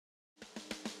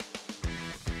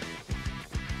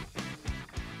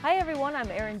Hi everyone,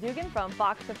 I'm Erin Dugan from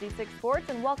Fox 56 Sports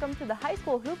and welcome to the High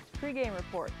School Hoops pregame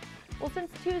report. Well,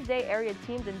 since Tuesday, area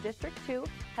teams in District 2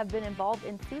 have been involved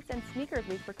in Suits and Sneakers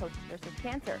Week for Coaches vs.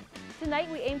 Cancer. Tonight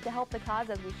we aim to help the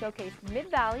cause as we showcase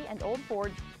Mid-Valley and Old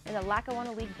Forge in the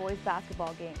Lackawanna League boys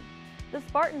basketball game. The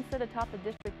Spartans sit atop the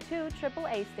District 2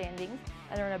 AAA standings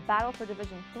and are in a battle for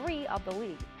Division 3 of the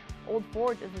league. Old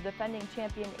Forge is the defending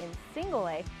champion in Single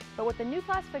A, but with the new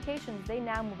classifications, they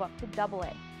now move up to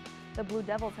AA. The Blue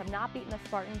Devils have not beaten the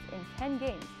Spartans in 10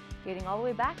 games, dating all the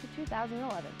way back to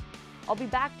 2011. I'll be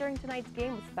back during tonight's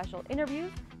game with special interviews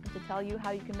and to tell you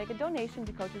how you can make a donation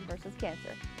to Coaches vs. Cancer.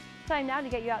 Time now to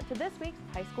get you out to this week's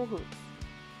High School Hoops.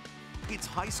 It's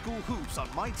High School Hoops on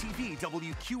MyTV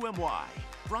WQMY,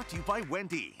 brought to you by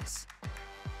Wendy's.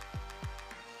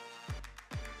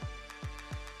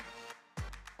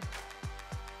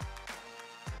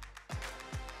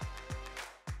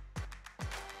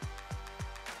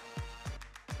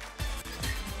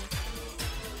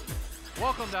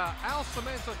 Welcome to Al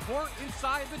Samantha Court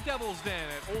inside the Devil's Den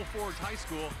at Old Forge High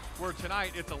School, where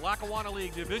tonight it's a Lackawanna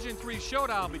League Division III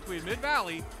showdown between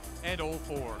Mid-Valley and Old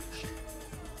Forge.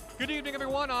 Good evening,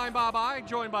 everyone. I'm Bob I,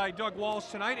 joined by Doug Walsh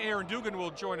tonight. Erin Dugan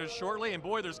will join us shortly. And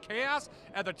boy, there's chaos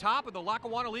at the top of the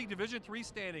Lackawanna League Division III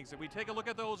standings. And we take a look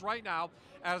at those right now.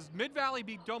 As Mid-Valley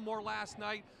beat Dunmore last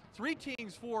night, 3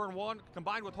 teams 4-1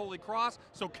 combined with Holy Cross.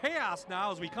 So chaos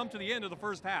now as we come to the end of the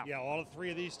first half. Yeah, all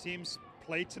 3 of these teams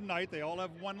play tonight. They all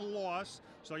have 1 loss,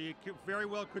 so you very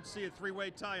well could see a 3-way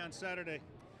tie on Saturday.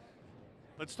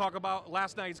 Let's talk about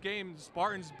last night's game. The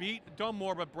Spartans beat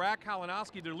Dunmore, but Brad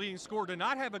Kalinowski, their leading scorer, did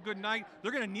not have a good night.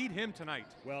 They're going to need him tonight.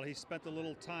 Well, he spent a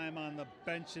little time on the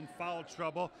bench in foul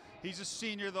trouble. He's a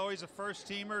senior, though. He's a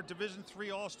first-teamer, Division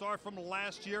III All-Star from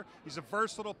last year. He's a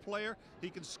versatile player. He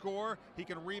can score, he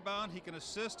can rebound, he can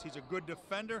assist. He's a good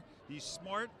defender. He's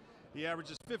smart. He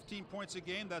averages 15 points a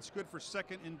game. That's good for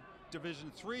second in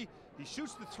Division III. He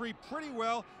shoots the 3 pretty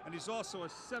well, and he's also a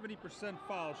 70%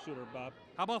 foul shooter, Bob.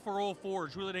 How about for Old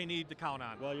Forge? Who do they need to count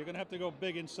on? Well, you're going to have to go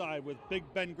big inside with Big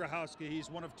Ben Grahowski. He's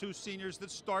one of 2 seniors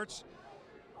that starts.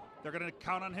 They're going to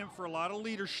count on him for a lot of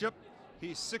leadership.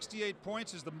 He's 68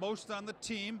 points, is the most on the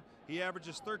team. He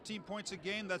averages 13 points a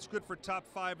game. That's good for top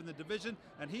 5 in the division,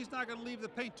 and he's not going to leave the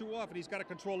paint too often. He's got to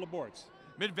control the boards.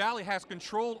 Mid-Valley has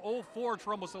controlled Old Forge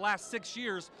for almost the last 6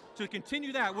 years. To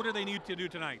continue that, what do they need to do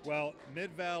tonight? Well,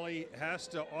 Mid-Valley has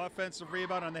to offensive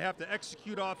rebound, and they have to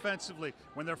execute offensively.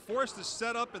 When they're forced to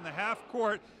set up in the half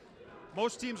court,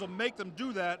 most teams will make them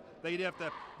do that. They have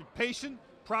to be patient,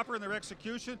 proper in their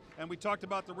execution, and we talked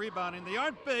about the rebounding. They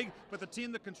aren't big, but the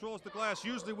team that controls the glass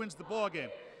usually wins the ball game.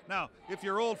 Now, if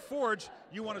you're Old Forge,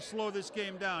 you want to slow this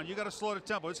game down. You got to slow the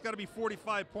tempo. It's got to be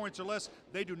 45 points or less.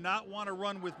 They do not want to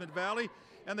run with Mid-Valley,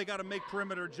 and they got to make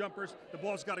perimeter jumpers. The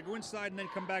ball's got to go inside and then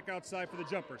come back outside for the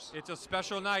jumpers. It's a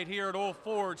special night here at Old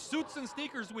Forge. Suits and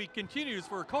Sneakers Week continues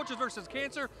for Coaches vs.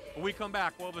 Cancer. When we come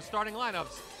back, we'll have the starting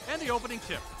lineups and the opening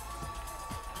tip.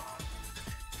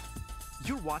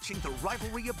 You're watching the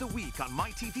Rivalry of the Week on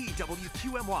MyTV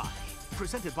WQMY,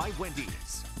 presented by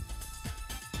Wendy's.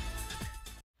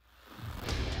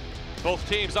 Both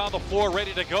teams on the floor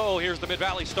ready to go. Here's the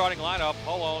Mid-Valley starting lineup.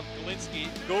 Holon, Galinsky,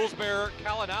 Goldsberry,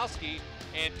 Kalinowski,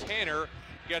 and Tanner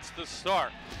gets the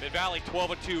start. Mid-Valley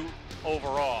 12-2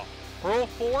 overall. For Old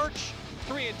Forge,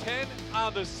 3-10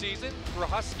 on the season.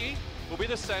 Grahowski will be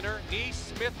the center. Nee,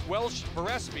 Smith, Welsh,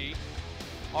 Varespi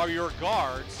are your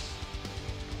guards.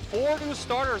 4 new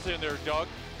starters in there, Doug.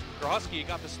 Grahowski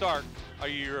got the start a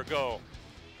year ago.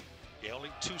 Yeah,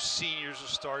 only 2 seniors will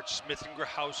start, Smith and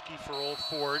Grahowski for Old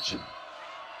Forge.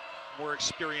 More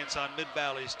experience on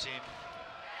Mid-Valley's team.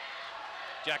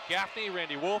 Jack Gaffney,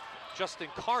 Randy Wolf, Justin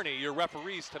Carney, your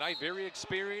referees tonight. Very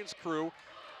experienced crew.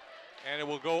 And it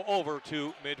will go over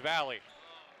to Mid-Valley.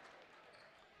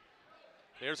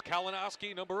 There's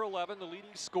Kalinowski, number 11, the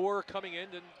leading scorer coming in,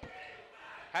 and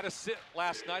had a sit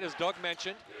last night, as Doug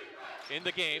mentioned, in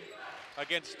the game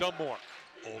against Dunmore.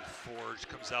 Old Forge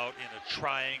comes out in a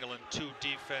triangle and 2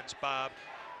 defense, Bob.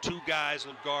 2 guys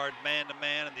will guard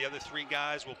man-to-man, and the other 3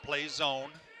 guys will play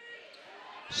zone.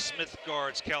 Smith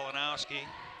guards Kalinowski.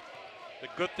 The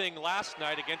good thing last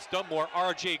night against Dunmore,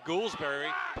 R.J.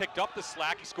 Goldsberry picked up the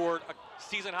slack. He scored a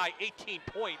season-high 18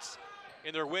 points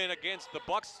in their win against the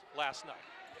Bucks last night.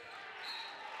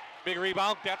 Big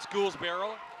rebound, that's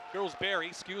Goldsberry,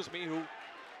 who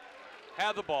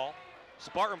had the ball.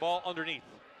 Spartan ball underneath.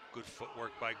 Good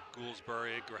footwork by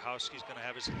Goldsberry. Grahowski's going to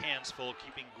have his hands full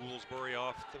keeping Goldsberry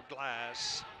off the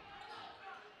glass.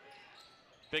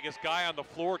 Biggest guy on the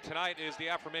floor tonight is the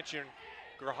aforementioned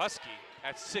Grahowski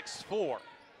at 6'4".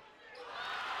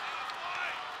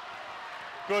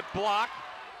 Good block.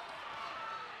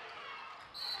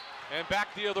 And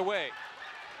back the other way.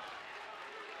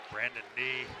 Brandon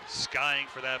Nee skying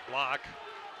for that block.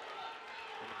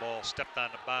 And the ball stepped on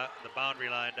the boundary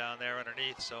line down there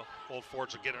underneath, so Old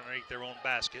Forge will get underneath their own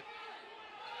basket.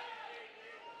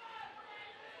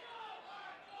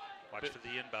 Watch for the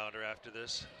inbounder after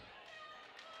this.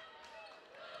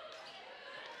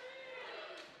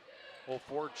 Old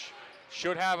Forge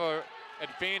should have an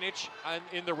advantage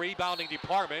in the rebounding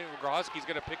department. Grohusky's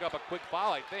going to pick up a quick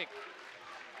foul, I think.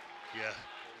 Yeah.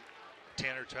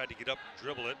 Tanner tried to get up and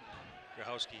dribble it.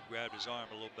 Grohusky grabbed his arm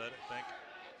a little bit, I think.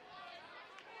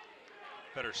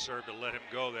 Better serve to let him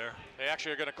go there. They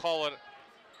actually are going to call it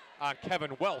on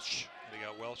Kevin Welsh. They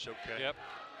got Welsh, okay. Yep.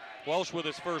 Welsh with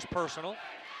his first personal.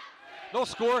 No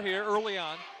score here early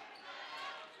on.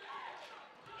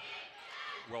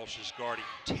 Welsh is guarding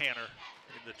Tanner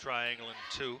in the triangle in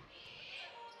 2.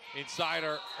 Inside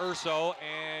are Urso,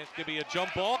 and it's going to be a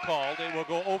jump ball called. It will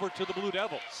go over to the Blue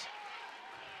Devils.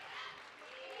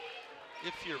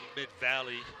 If you're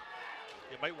Mid-Valley,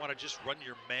 you might want to just run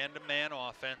your man-to-man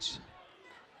offense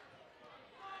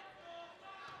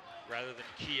rather than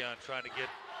key on trying to get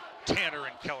Tanner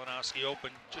and Kalinowski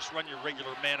open. Just run your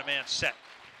regular man-to-man set.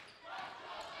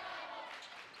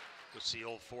 We'll see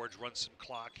Old Forge run some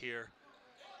clock here,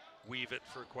 weave it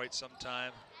for quite some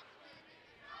time.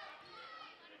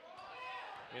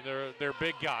 And their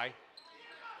big guy,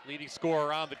 leading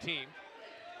scorer on the team.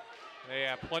 They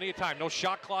have plenty of time. No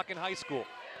shot clock in high school.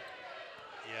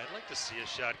 Yeah, I'd like to see a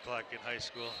shot clock in high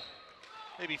school.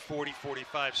 Maybe 40,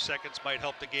 45 seconds might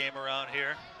help the game around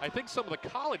here. I think some of the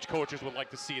college coaches would like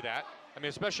to see that. I mean,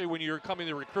 especially when you're coming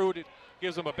to recruit, it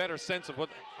gives them a better sense of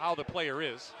how the player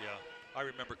is. Yeah, I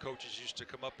remember coaches used to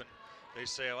come up and they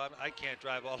say, oh, I can't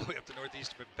drive all the way up to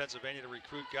northeastern Pennsylvania to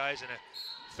recruit guys in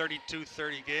a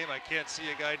 32-30 game. I can't see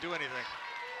a guy do anything.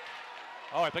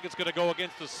 Oh, I think it's going to go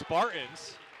against the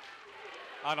Spartans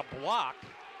on a block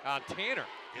on Tanner.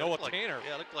 Yeah, Noah Tanner.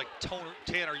 Yeah, it looked like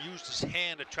Tanner used his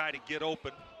hand to try to get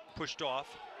open, pushed off.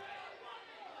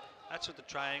 That's what the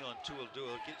triangle and 2 will do.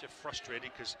 It'll get you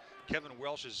frustrated because Kevin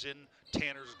Welsh is in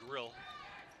Tanner's grill.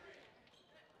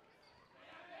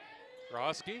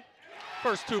 Grohusky,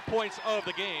 first 2 points of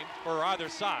the game for either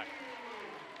side.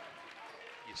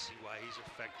 You see why he's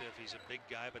effective. He's a big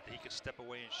guy, but he could step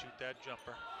away and shoot that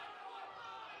jumper.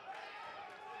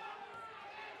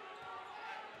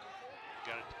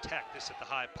 Got to attack this at the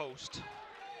high post.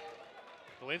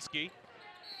 Galinsky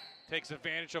takes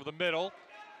advantage of the middle.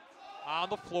 On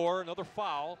the floor, another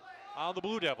foul on the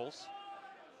Blue Devils.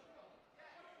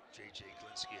 J.J.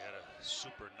 Galinsky had a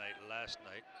super night last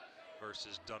night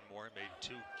versus Dunmore. He made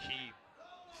 2 key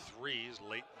threes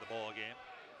late in the ball game.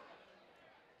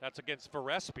 That's against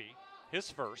Varespi, his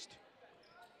first.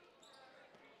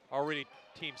 Already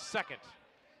team second.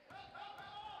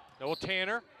 Noah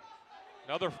Tanner.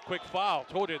 Another quick foul.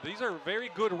 Told you, these are very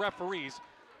good referees.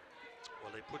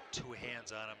 Well, they put 2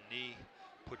 hands on him. Knee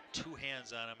put 2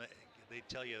 hands on him. They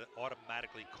tell you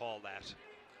automatically call that.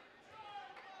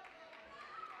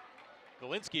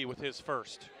 Galinsky with his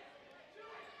first.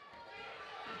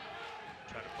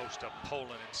 Trying to post up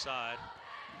Poland inside.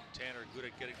 Tanner good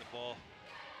at getting the ball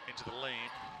into the lane.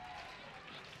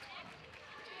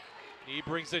 He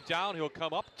brings it down. He'll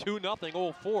come up 2-0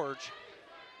 Old Forge.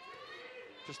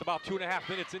 Just about 2.5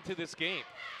 minutes into this game.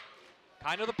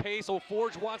 Kind of the pace Old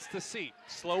Forge wants to see.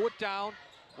 Slow it down,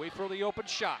 wait for the open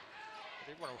shot.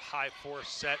 They want a high force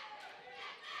set,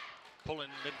 pulling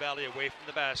Mid-Valley away from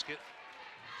the basket.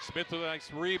 Smith with a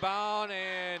nice rebound,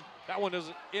 and that one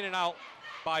is in and out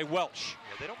by Welsh.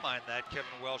 Yeah, they don't mind that. Kevin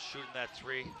Welsh shooting that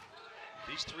 3.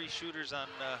 These 3 shooters on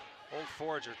Old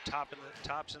Forge are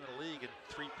tops in the league in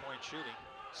 3-point shooting.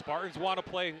 Spartans want to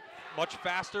play much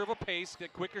faster of a pace,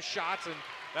 get quicker shots, and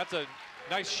that's a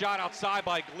nice shot outside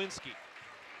by Galinsky.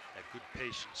 That good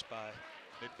patience by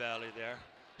Mid-Valley there.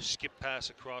 Skip pass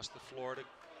across the floor to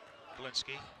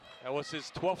Galinsky. That was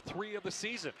his 12th 3 of the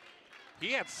season.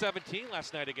 He had 17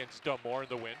 last night against Dunmore in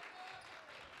the win.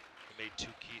 He made 2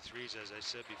 key threes, as I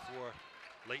said before,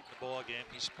 late in the ball game.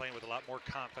 He's playing with a lot more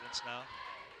confidence now.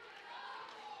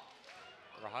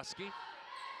 Grohusky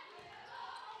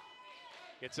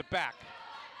gets it back.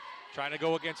 Trying to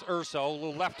go against Urso. A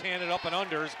little left-handed up and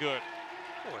under is good.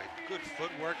 Boy, good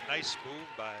footwork. Nice move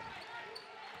by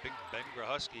Big Ben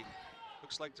Grohusky.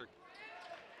 Looks like they're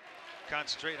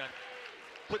concentrating on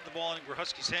putting the ball in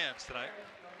Grohusky's hands tonight.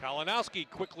 Kalinowski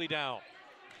quickly down.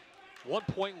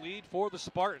 1-point lead for the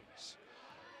Spartans.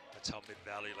 That's how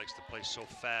Mid-Valley likes to play so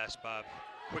fast, Bob.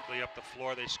 Quickly up the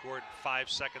floor. They scored in 5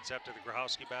 seconds after the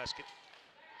Grohusky basket.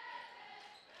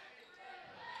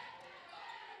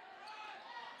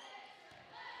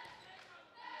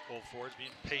 Old Forge being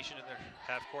patient in their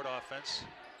half-court offense.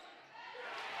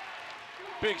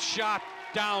 Big shot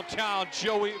downtown,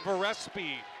 Joey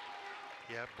Verespi.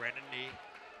 Yeah, Brandon Nee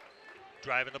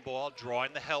driving the ball,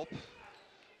 drawing the help.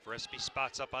 Verespi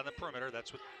spots up on the perimeter.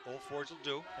 That's what Old Forge will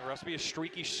do. Verespi a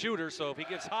streaky shooter, so if he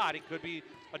gets hot, he could be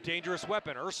a dangerous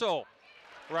weapon. Urso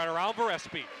right around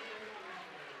Verespi.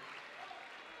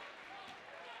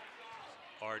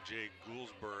 R.J.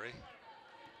 Goulsbury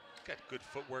got good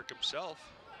footwork himself.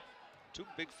 Two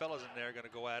big fellas in there going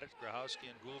to go at it, Grahowski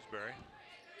and Goulsbury.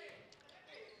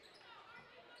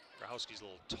 Grahowski's a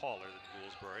little taller than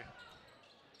Goulsbury.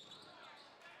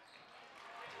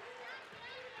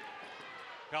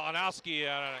 Kalinowski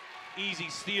on an easy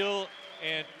steal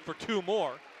and for 2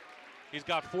 more. He's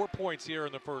got 4 points here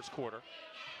in the first quarter.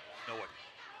 Noah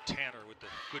Tanner with the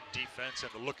good defense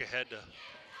and the look ahead to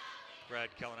Brad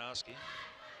Kalinowski.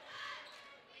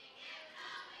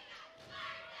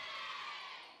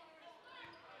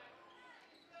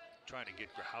 Trying to get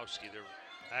Grahowski. They're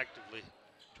actively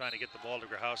trying to get the ball to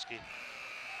Grahowski.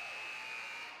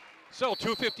 So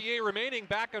 2:58 remaining,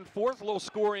 back and forth, low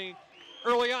scoring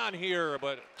early on here,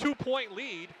 but 2-point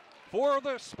lead for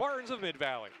the Spartans of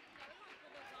Mid-Valley.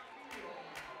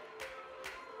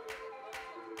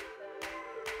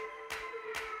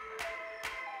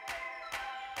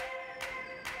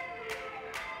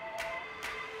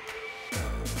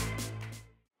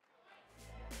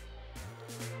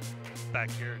 Back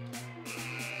here,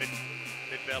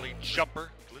 Mid-Valley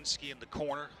jumper. Glinsky in the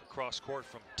corner, across court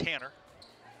from Tanner.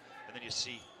 And then you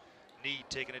see Nee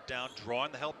taking it down,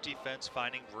 drawing the help defense,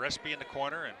 finding Verespi in the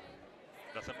corner, and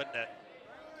nothing but net.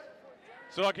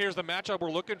 So look, here's the matchup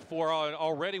we're looking for.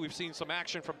 Already we've seen some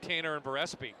action from Tanner and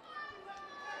Verespi.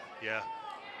 Yeah,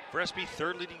 Verespi,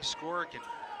 third leading scorer, can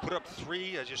put up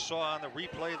 3, as you saw on the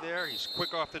replay there. He's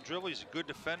quick off the dribble, he's a good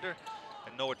defender.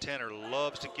 And Noah Tanner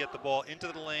loves to get the ball into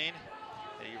the lane.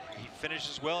 He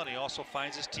finishes well, and he also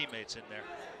finds his teammates in there.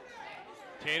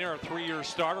 Tanner, a 3-year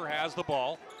starter, has the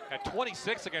ball. At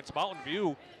 26 against Mountain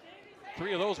View,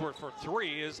 3 of those were for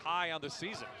 3, is high on the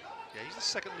season. Yeah, he's the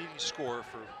second leading scorer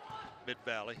for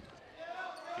Mid-Valley,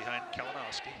 behind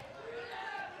Kalinowski.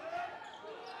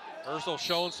 Urso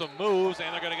showing some moves,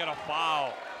 and they're going to get a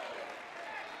foul.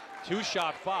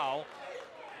 2-shot foul.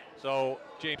 So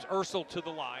James Urso to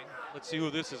the line. Let's see who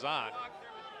this is on.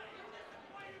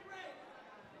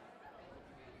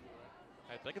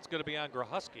 I think it's going to be on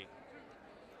Grahowski.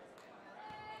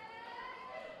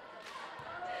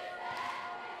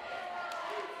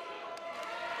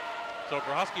 So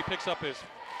Grahowski picks up his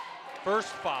first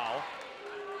foul.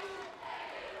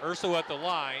 Urso at the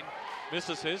line,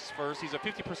 misses his first. He's a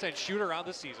 50% shooter on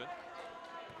the season.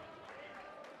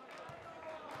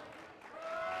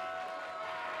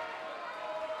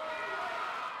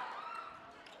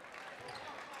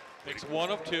 Makes 1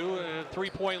 of 2, and a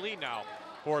 3-point lead now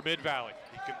for Mid-Valley.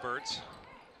 He converts.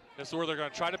 This is where they're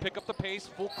going to try to pick up the pace,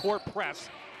 full court press,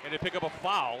 and they pick up a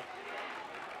foul.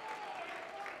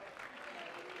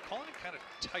 Calling it kind of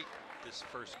tight this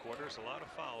first quarter. There's a lot of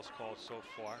fouls called so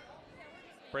far.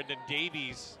 Brendan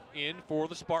Davies in for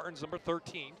the Spartans, number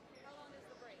 13.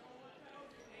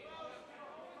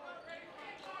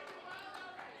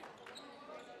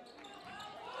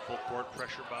 Full court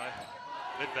pressure by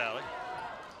Mid-Valley.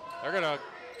 They're going to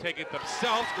take it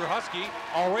themselves. Grahowski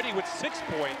already with 6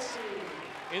 points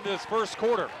in this first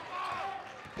quarter.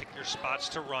 Pick your spots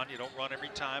to run. You don't run every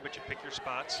time, but you pick your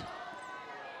spots.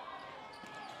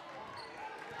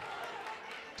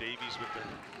 Davies with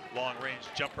the long-range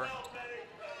jumper.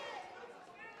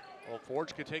 Well,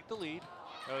 Forge could take the lead.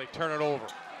 Now they turn it over.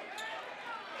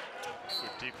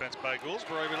 Good defense by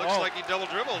Goulsbury, but it looks like he double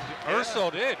dribbled.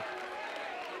 Urso did.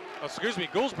 Oh, excuse me,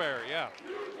 Goulsbury, yeah.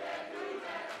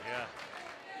 Yeah.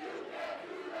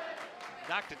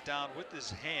 Knocked it down with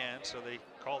his hand, so they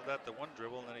called that the 1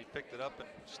 dribble, and then he picked it up and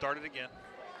started again.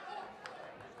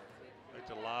 Like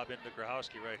to lob into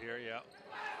Grahowski right here, yeah.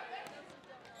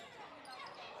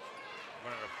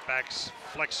 Running a back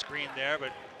flex screen there,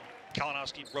 but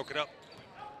Kalinowski broke it up.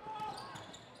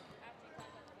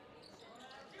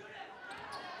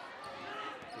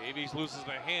 Davies loses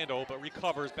the handle, but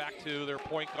recovers back to their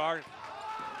point guard,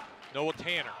 Noah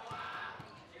Tanner.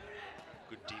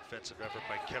 Good defensive effort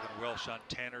by Kevin Welsh on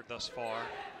Tanner thus far.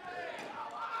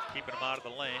 Keeping him out of the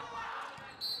lane.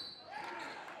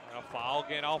 And a foul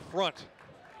again out front.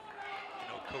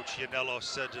 You know, Coach Yanello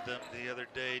said to them the other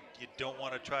day, you don't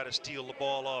want to try to steal the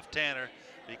ball off Tanner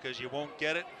because you won't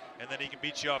get it, and then he can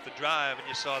beat you off the drive, and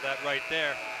you saw that right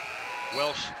there.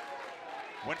 Welsh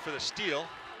went for the steal.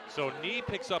 So Nee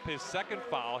picks up his 2nd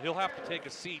foul. He'll have to take a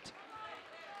seat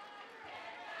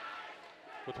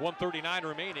with 1:39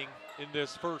 remaining in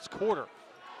this first quarter.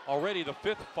 Already the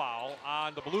 5th foul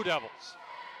on the Blue Devils.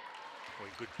 Boy,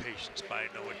 good patience by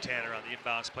Noah Tanner on the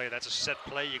inbounds play. That's a set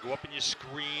play. You go up and you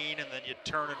screen, and then you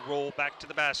turn and roll back to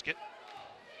the basket.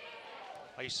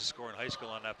 I used to score in high school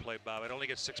on that play, Bob. I'd only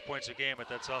get 6 points a game, but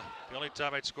that's all. The only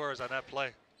time I'd score is on that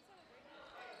play.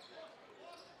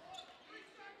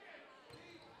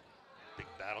 Big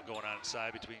battle going on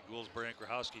inside between Gouldsbury and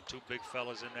Grahowski. Two big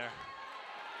fellas in there.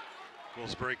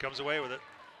 Gouldsbury comes away with it.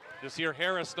 This year,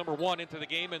 Harris, number 1 into the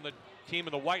game, and the team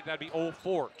in the white, that'd be Old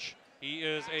Forge. He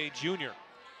is a junior.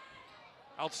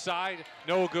 Outside,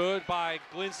 no good by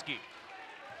Glinsky.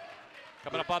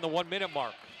 Coming up on the 1-minute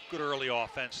mark. Good early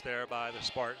offense there by the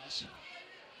Spartans.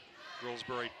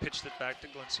 Gouldsbury pitched it back to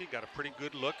Glinsky, got a pretty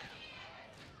good look.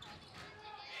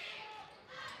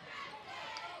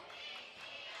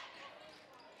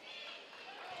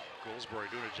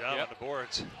 Gouldsbury doing a job on the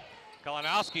boards.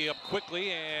 Kalinowski up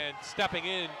quickly and stepping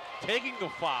in, taking the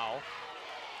foul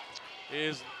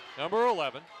is number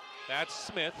 11. That's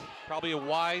Smith. Probably a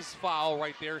wise foul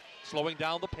right there, slowing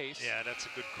down the pace. Yeah, that's a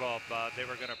good call, Bob. They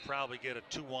were going to probably get a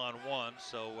 2-on-1,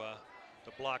 so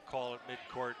the block call at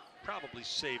midcourt probably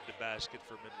saved the basket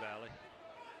for Mid-Valley.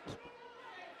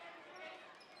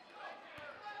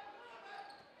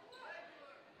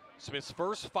 Smith's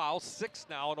first foul, 6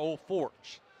 now on Old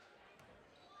Forge.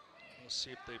 We'll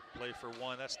see if they play for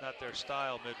 1. That's not their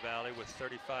style, Mid-Valley, with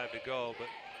 35 to go, but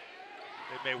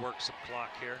they may work some clock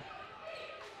here.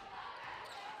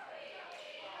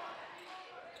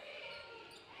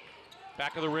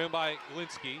 Back of the rim by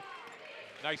Glinsky.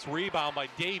 Nice rebound by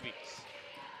Davies.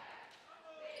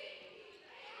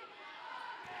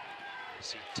 You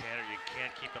see Tanner, you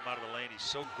can't keep him out of the lane. He's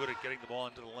so good at getting the ball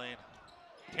into the lane.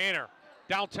 Tanner,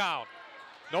 downtown.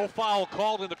 No foul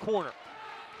called in the corner.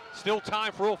 Still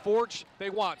time for Old Forge. They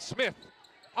want Smith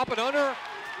up and under.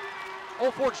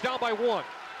 Old Forge down by 1.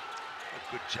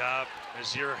 A good job.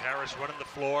 Nazir Harris running the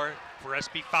floor.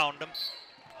 Forespi found him.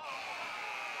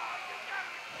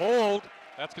 Hold.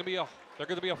 That's going to be a. They're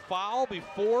going to be a foul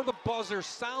before the buzzer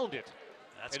sounded.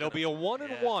 It'll be a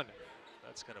 1-and-1.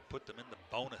 That's going to put them in the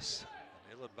bonus.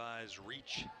 They'll advise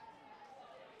reach.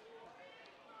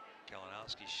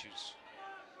 Kalinowski shoots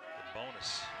the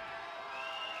bonus.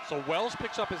 So Wells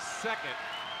picks up his 2nd.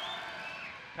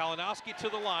 Kalinowski to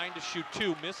the line to shoot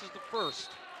 2, misses the first.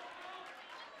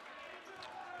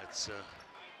 That's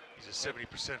he's a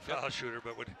 70% foul shooter,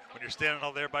 but when you're standing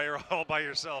all there all by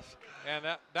yourself. And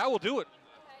that will do it.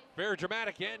 Very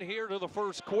dramatic end here to the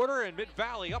first quarter, and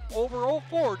Mid-Valley up over Old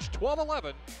Forge,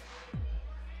 12-11.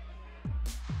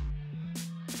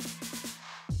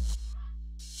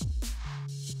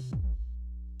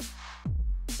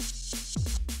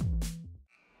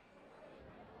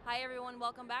 Hi everyone,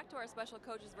 welcome back to our special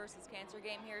Coaches versus Cancer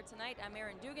game here tonight. I'm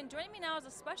Erin Dugan. Joining me now as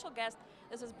a special guest,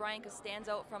 this is Brian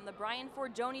Costanzo from the Brian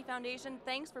Forgione Foundation.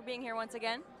 Thanks for being here once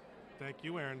again. Thank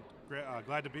you, Erin.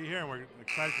 Glad to be here, and we're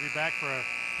excited to be back for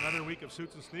another week of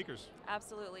Suits and Sneakers.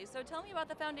 Absolutely. So tell me about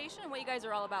the foundation and what you guys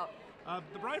are all about.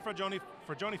 The Brian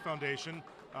Forgione Foundation.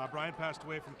 Brian passed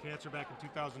away from cancer back in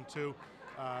 2002,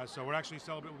 so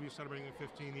we'll be celebrating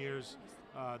 15 years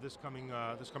this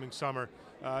coming summer.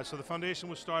 So the foundation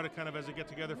was started kind of as a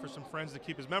get-together for some friends to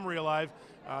keep his memory alive,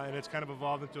 and it's kind of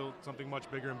evolved into something much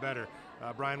bigger and better.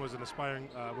 Brian was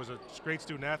was a great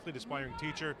student athlete, aspiring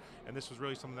teacher, and this was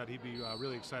really something that he'd be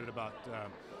really excited about.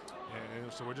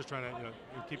 And so we're just trying to, in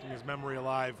keeping his memory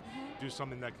alive, do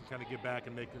something that can kind of give back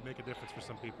and make a difference for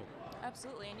some people.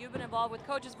 Absolutely, and you've been involved with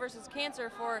Coaches versus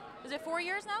Cancer for, is it 4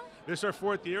 years now? This is our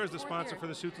 4th year as the sponsor for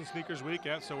the Suits and Sneakers Week,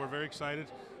 so we're very excited.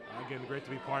 Again, great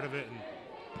to be part of it.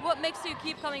 And what makes you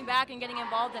keep coming back and getting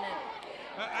involved in it?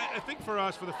 I think for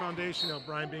us, for the foundation,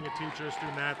 Brian being a teacher, a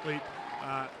student athlete,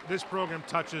 this program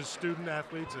touches student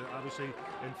athletes, obviously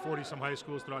in 40-some high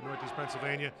schools throughout Northeast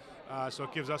Pennsylvania. So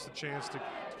it gives us the chance to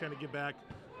kind of give back,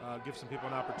 give some people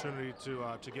an opportunity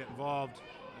to get involved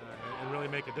and really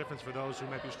make a difference for those who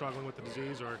might be struggling with the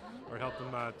disease or help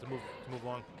them to move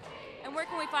along. And where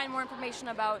can we find more information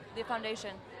about the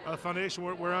foundation? The foundation,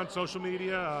 we're on social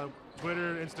media,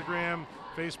 Twitter, Instagram,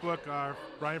 Facebook,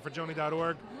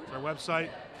 brianforgione.org, our website.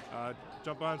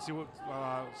 Jump on, see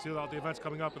all the events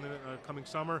coming up in the coming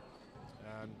summer.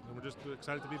 And we're just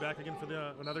excited to be back again for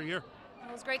another year.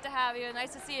 It was great to have you.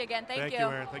 Nice to see you again. Thank you. Thank you,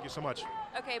 Erin. Thank you so much.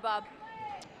 Okay, Bob.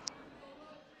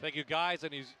 Thank you, guys.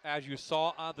 And as you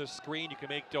saw on the screen, you can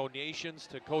make donations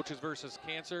to Coaches versus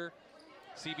Cancer,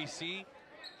 CVC,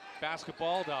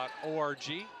 basketball.org.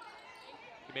 You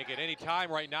can make it any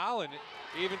time right now and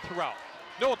even throughout.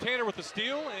 Noah Tanner with the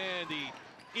steal and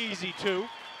the easy 2.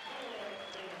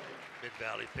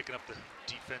 Mid-Valley picking up the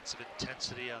defensive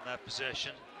intensity on that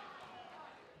possession.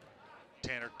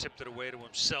 Tanner tipped it away to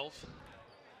himself.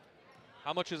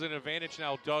 How much is an advantage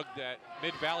now, Doug, that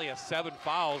Mid-Valley has 7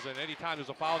 fouls, and anytime there's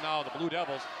a foul now on the Blue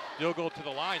Devils, they'll go to the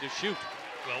line to shoot.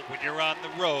 Well, when you're on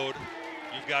the road,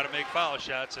 you've got to make foul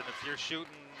shots, and if you're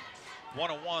shooting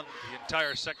 1-on-1 the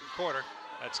entire second quarter,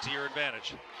 that's to your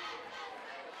advantage.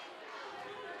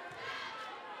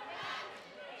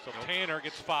 So Tanner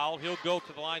gets fouled. He'll go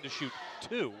to the line to shoot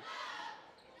 2.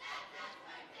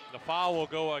 The foul will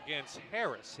go against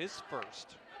Harris, his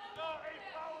first.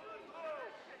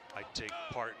 I take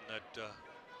part in that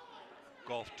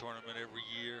golf tournament every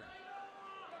year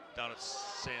down at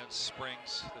Sand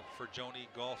Springs, the Ferjoni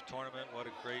Golf Tournament. What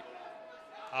a great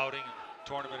outing and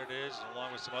tournament it is,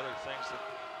 along with some other things that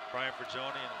Brian Ferjoni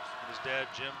and his dad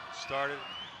Jim started,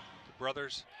 the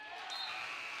brothers.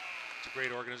 It's a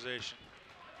great organization.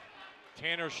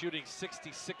 Tanner shooting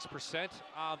 66%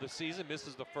 on the season,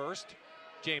 misses the first.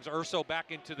 James Urso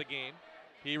back into the game.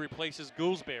 He replaces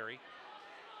Goolsbury.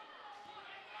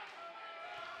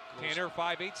 Tanner,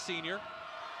 5'8" senior.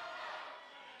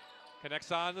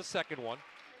 Connects on the second one.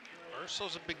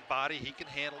 Urso's a big body. He can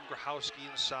handle Grahowski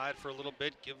inside for a little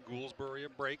bit, give Goolsbury a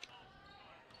break.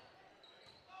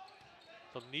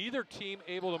 So neither team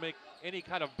able to make any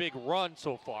kind of big run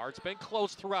so far. It's been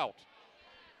close throughout.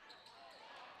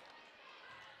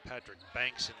 Patrick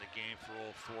Banks in the game for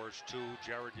Old Forge too.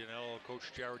 Jared Yanello,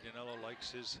 Coach Jared Yanello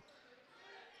likes his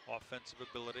offensive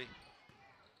ability.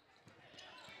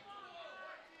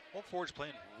 Old Forge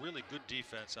playing really good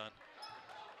defense on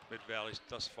Mid-Valley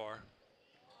thus far.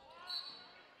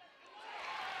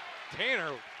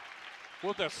 Tanner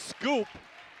with a scoop.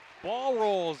 Ball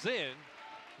rolls in.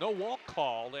 No walk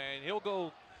called, and he'll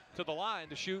go to the line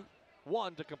to shoot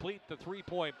 1 to complete the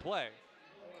 3-point play.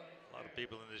 A lot of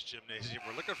people in this gymnasium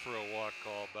were looking for a walk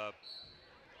call, Bob.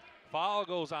 Foul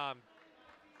goes on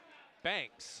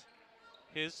Banks.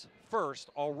 His first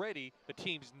already, the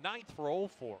team's 9th for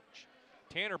Old Forge.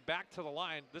 Tanner back to the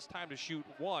line, this time to shoot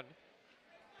 1.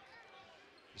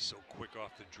 He's so quick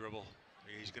off the dribble.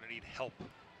 He's going to need help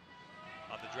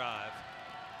on the drive.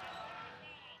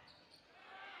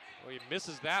 Well, he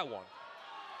misses that one.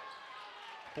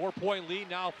 4-point lead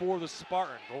now for the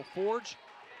Spartans. Old Forge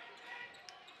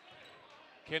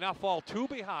cannot fall 2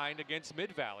 behind against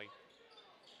Mid-Valley.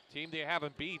 Team they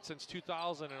haven't beat since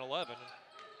 2011.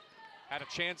 Had a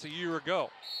chance a year ago.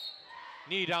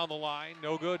 Knee down the line,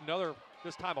 no good. Another,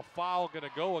 this time a foul going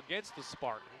to go against the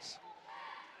Spartans.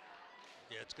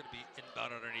 Yeah, it's going to be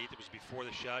inbound underneath. It was before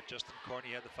the shot. Justin Carney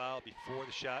had the foul before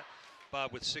the shot.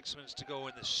 Bob, with 6 minutes to go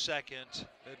in the second,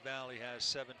 Mid-Valley has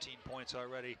 17 points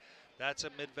already. That's a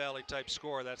Mid-Valley type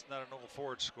score. That's not an Old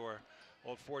Forge score.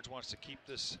 Old Forge wants to keep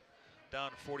this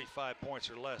down to 45 points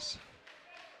or less.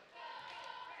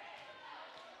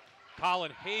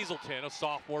 Colin Hazelton, a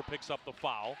sophomore, picks up the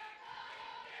foul.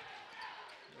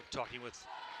 We're talking with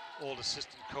old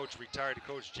assistant coach, retired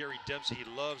coach Jerry Dempsey. He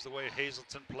loves the way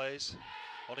Hazelton plays.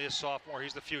 Only a sophomore,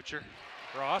 he's the future.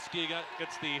 Grahowski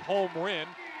gets the home rim,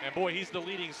 and boy, he's the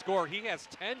leading scorer. He has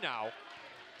 10 now,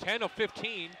 10 of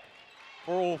 15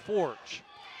 for Old Forge.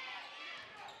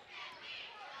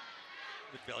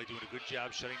 Mid-Valley doing a good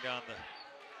job shutting down the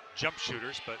jump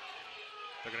shooters, but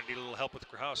they're going to need a little help with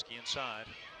Grahowski inside.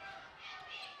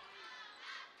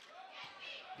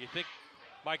 You think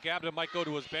Mike Abda might go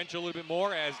to his bench a little bit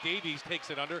more as Davies takes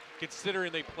it under,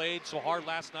 considering they played so hard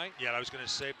last night? Yeah, I was going to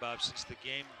say, Bob, since the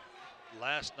game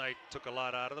last night took a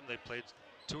lot out of them, they played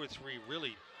 2 or 3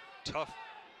 really tough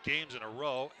games in a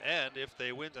row, and if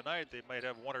they win tonight, they might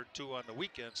have 1 or 2 on the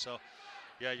weekend. So,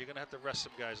 yeah, you're going to have to rest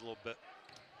some guys a little bit.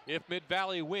 If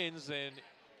Mid-Valley wins and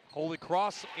Holy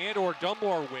Cross and or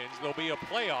Dunmore wins, there'll be a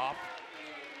playoff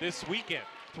this weekend.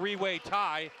 3-way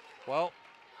tie. Well,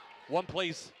 one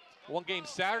game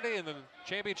Saturday and then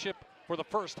championship for the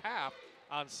first half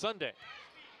on Sunday.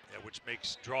 Yeah, which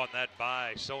makes drawing that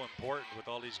bye so important with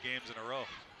all these games in a row.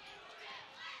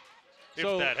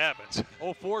 If that happens.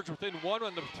 Old Forge within 1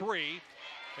 on the 3,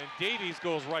 and Davies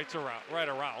goes right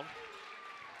around.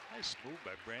 Nice move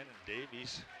by Brandon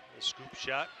Davies. A scoop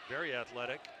shot, very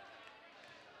athletic.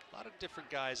 A lot of different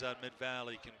guys on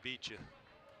Mid-Valley can beat you.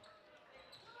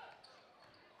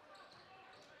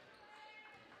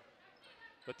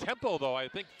 The tempo, though, I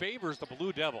think favors the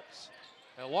Blue Devils.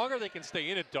 And the longer they can stay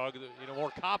in it, Doug, the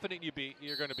more confident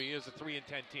you're going to be as a 3-10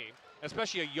 team,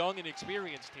 especially a young and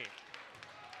experienced team.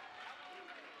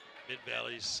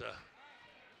 Mid-Valley's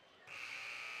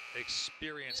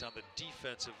experience on the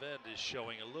defensive end is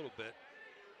showing a little bit.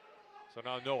 So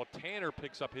now Noah Tanner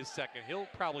picks up his second. He'll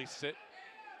probably sit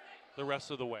the rest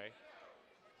of the way.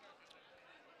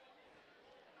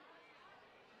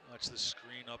 Watch the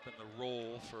screen up in the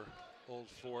roll for Old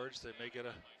Forge. They may get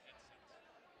an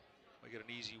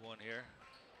easy one here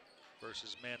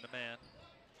versus man-to-man.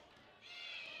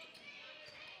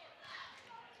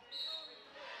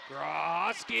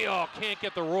 Grohosky, oh, can't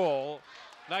get the roll.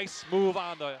 Nice move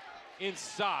on the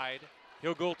inside.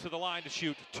 He'll go to the line to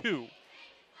shoot 2.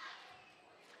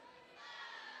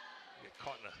 Get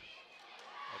caught in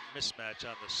a mismatch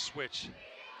on the switch.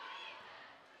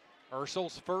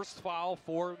 Ursul's first foul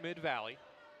for Mid-Valley.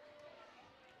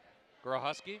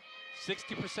 Grohosky,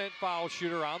 60% foul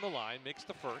shooter on the line, makes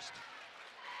the first.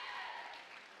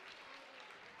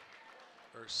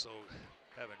 Ursul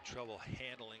having trouble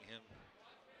handling him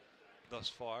thus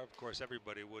far. Of course,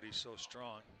 everybody would. He's so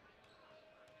strong.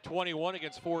 21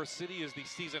 against Forest City is the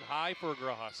season high for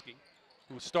Grohosky,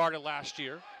 who started last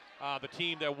year. The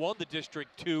team that won the District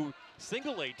 2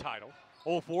 single-A title.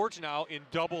 Old Forge now in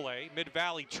Double-A,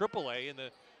 Mid-Valley Triple-A in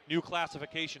the new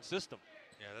classification system.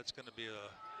 Yeah, that's going to be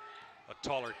a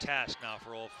taller task now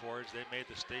for Old Forge. They made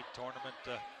the state tournament,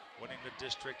 winning the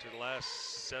district for the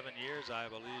last 7 years, I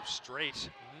believe, straight.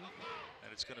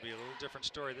 And it's going to be a little different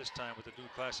story this time with the new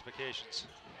classifications.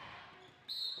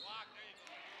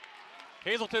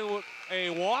 Hazelton with a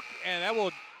walk, and that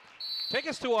will take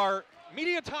us to our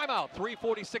media timeout.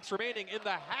 3:46 remaining in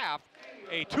the half.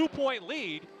 A 2-point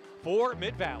lead for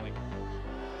Mid-Valley.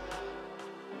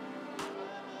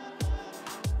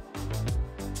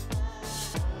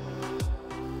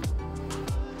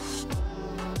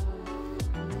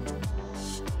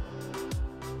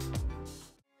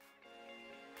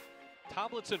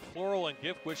 Tomlinson Floral and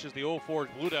Gift wishes the Old Forge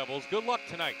Blue Devils good luck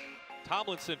tonight.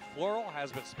 Tomlinson Floral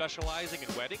has been specializing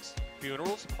in weddings,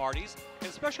 funerals, parties,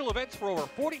 and special events for over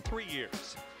 43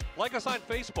 years. Like us on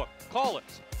Facebook, call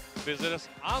us, visit us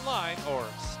online, or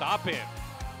stop in.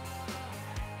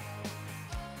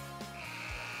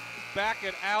 Back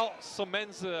at Al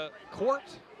Semenza Court,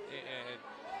 and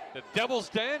the Devil's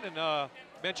Den, and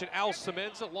mentioned Al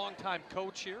Semenza, longtime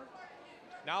coach here.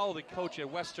 Now the coach at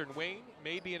Western Wayne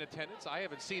may be in attendance. I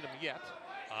haven't seen him yet.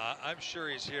 I'm sure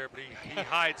he's here, but he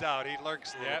hides out. He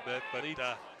lurks a little bit. But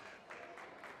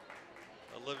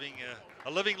a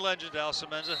living legend, Al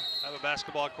Semenza. Have a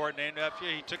basketball court named after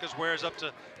you. He took his wares up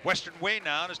to Western Wayne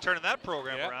now and is turning that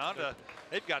program around.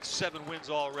 They've got 7 wins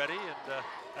already, and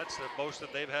that's the most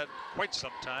that they've had in quite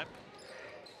some time.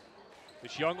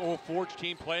 This young Old Forge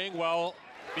team playing well,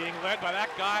 being led by that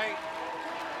guy.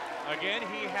 Again,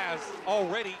 he has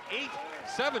already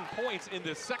 7 points in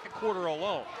the second quarter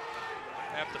alone.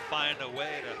 Have to find a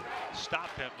way to stop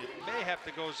him. You may have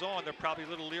to go zone. They're probably a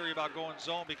little leery about going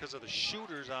zone because of the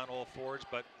shooters on Old Forge,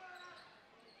 but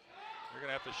you're going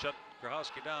to have to shut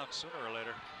Grohosky down sooner or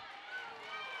later.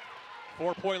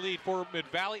 4-point lead for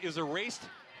Mid-Valley is erased.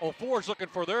 Old Forge looking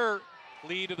for their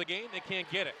lead of the game. They can't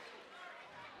get it.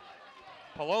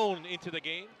 Pallone into the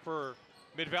game for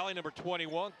Mid-Valley, number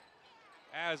 21.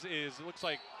 As is, it looks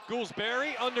like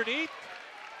Goolsbury underneath.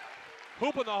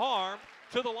 Hooping the harm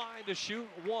to the line to shoot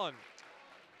 1.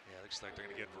 Yeah, looks like they're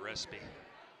going to get Varespi.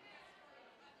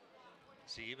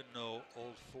 See, even though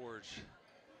Old Forge,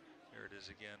 there it is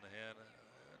again, the hand.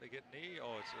 They get knee.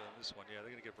 Oh, it's this one. Yeah,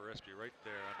 they're going to get Varespi right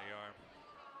there on the arm.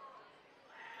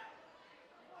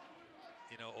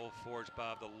 You know, Old Forge,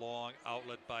 Bob, the long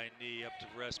outlet by knee up to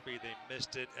Varespi. They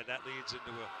missed it, and that leads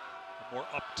into a more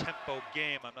up-tempo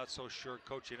game. I'm not so sure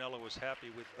Coach Yanella was happy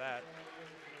with that.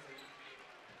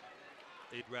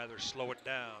 They'd rather slow it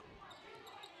down.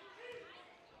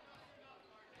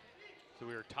 So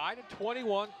we are tied at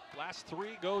 21. Last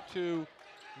 3 go to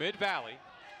Mid-Valley.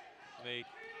 They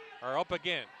are up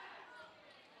again.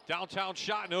 Downtown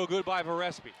shot, no good by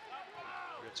Varespi.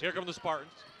 Here come the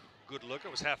Spartans. Good look.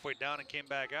 It was halfway down and came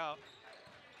back out.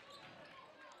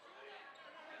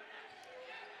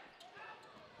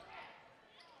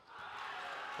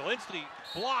 Galinsky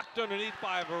blocked underneath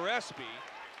by Varespi.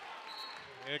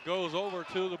 It goes over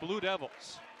to the Blue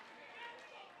Devils.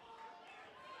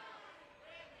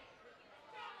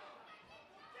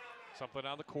 Something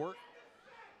on the court.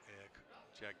 Yeah,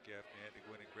 Jack Gaffney had to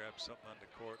go in and grab something on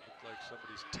the court. Looked like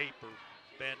somebody's tape or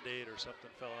Band-Aid or something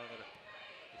fell onto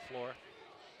the floor.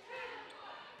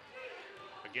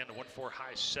 Again, the 1-4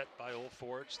 high set by Old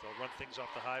Forge. They'll run things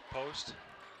off the high post.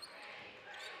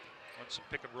 Run some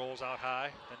pick and rolls out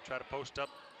high, then try to post up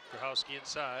Grohosky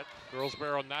inside.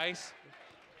 Girlsboro nice.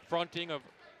 Fronting of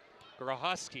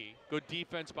Grohosky. Good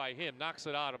defense by him. Knocks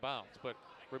it out of bounds, but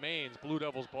remains Blue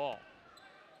Devils ball.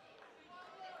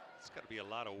 It's got to be a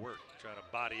lot of work trying to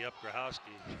body up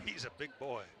Grohosky. He's a big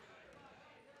boy.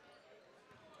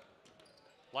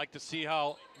 Like to see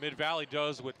how Mid-Valley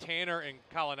does with Tanner and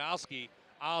Kalinowski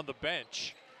on the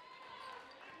bench.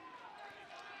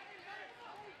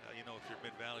 know if you're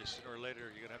Mid-Valley, sooner or later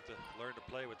you're going to have to learn to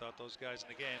play without those guys in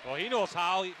the game. Well, he knows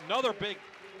how. Another big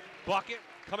bucket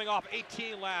coming off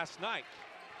 18 last night.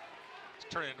 It's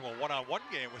turning into a one-on-one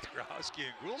game with Growski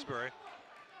and Gouldsbury.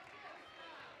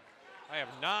 I have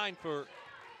 9 for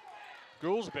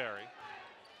Gouldsbury.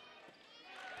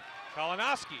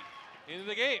 Kalinowski into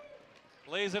the game.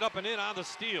 Lays it up and in on the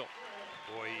steal.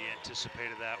 Boy, he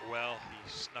anticipated that well.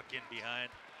 He snuck in behind.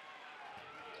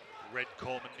 Read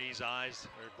Coleman Nee's eyes,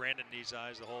 or Brandon Nee's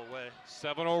eyes the whole way.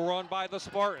 7-0 run by the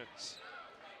Spartans.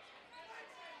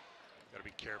 Got to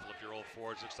be careful if you're Old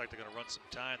Forge. Looks like they're going to run some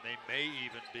time. They may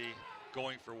even be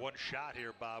going for one shot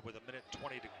here, Bob, with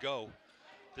 1:20 to go.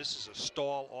 This is a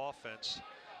stall offense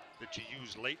that you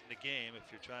use late in the game if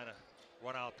you're trying to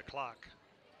run out the clock.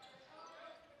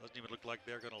 Doesn't even look like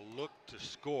they're going to look to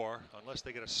score unless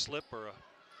they get a slip or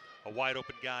a wide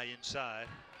open guy inside.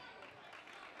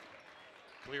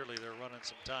 Clearly they're running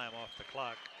some time off the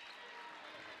clock.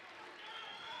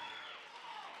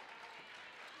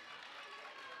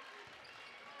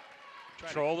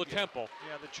 Control the tempo.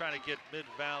 Yeah, they're trying to get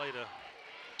Mid-Valley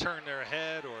to turn their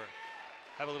head or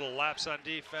have a little lapse on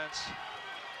defense.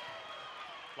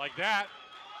 Like that.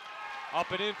 Up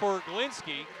and in for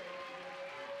Glinsky.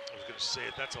 I was going to say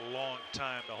that's a long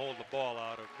time to hold the ball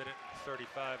out,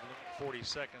 1:35 and 40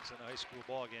 seconds in a high school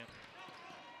ball game.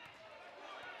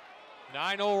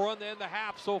 9-0 run to end the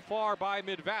half so far by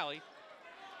Mid-Valley.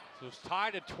 So it's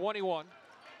tied at 21.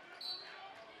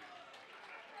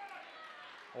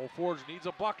 Old Forge needs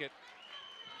a bucket.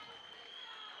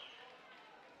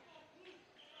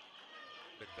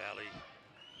 Mid-Valley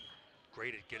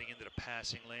great at getting into the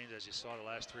passing lanes, as you saw the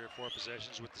last 3 or 4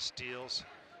 possessions with the steals.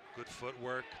 Good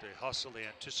footwork, they hustle, they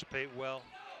anticipate well.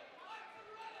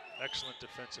 Excellent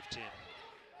defensive team.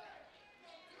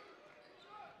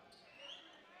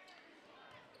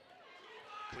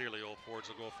 Clearly Old Forge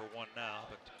will go for one now,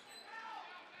 but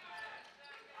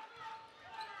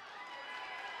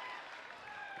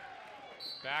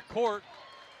back court.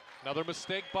 Another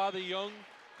mistake by the young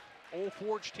Old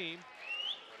Forge team.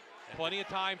 Plenty of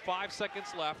time, 5 seconds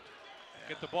left.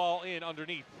 Get the ball in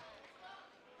underneath.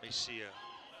 May see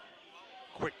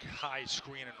a quick high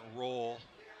screen and roll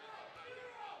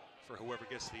for whoever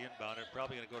gets the inbound. They're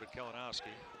probably going to go to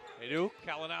Kalinowski. They do.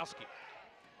 Kalinowski.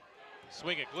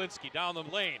 Swing it. Glinsky down the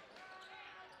lane.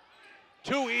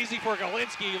 Too easy for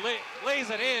Galinsky. Lays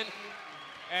it in.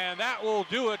 And that will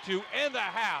do it to end the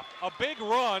half. A big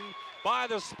run by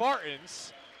the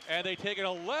Spartans. And they take an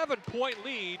 11-point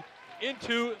lead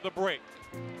into the break.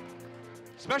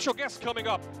 Special guest coming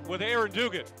up with Aaron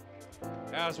Dugan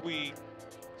as we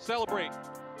celebrate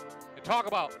and talk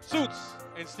about suits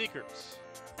and sneakers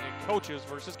and coaches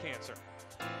versus cancer.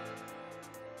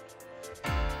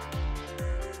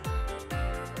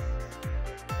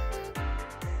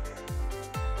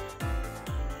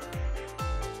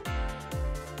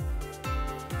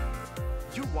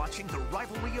 You're watching the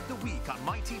Rivalry of the Week on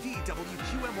MyTV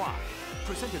WQMY,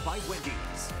 presented by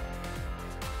Wendy's.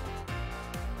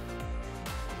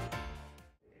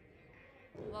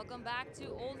 Welcome back to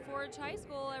Old Forge High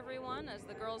School, everyone. As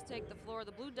the girls take the floor,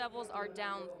 the Blue Devils are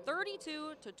down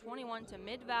 32-21 to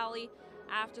Mid-Valley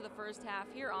after the first half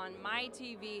here on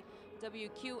MyTV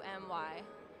WQMY.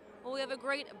 Well, we have a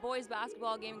great boys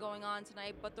basketball game going on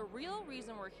tonight, but the real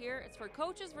reason we're here is for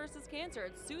Coaches versus Cancer.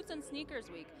 It's Suits and Sneakers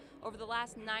Week. Over the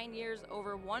last 9 years,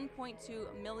 over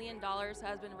 $1.2 million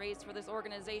has been raised for this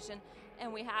organization,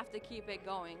 and we have to keep it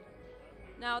going.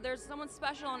 Now, there's someone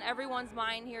special on everyone's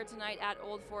mind here tonight at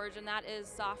Old Forge, and that is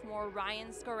sophomore Ryan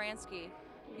Skaransky.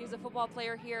 He's a football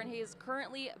player here, and he is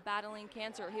currently battling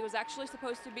cancer. He was actually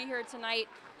supposed to be here tonight,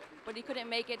 but he couldn't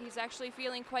make it. He's actually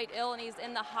feeling quite ill, and he's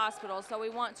in the hospital. So we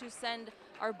want to send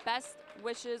our best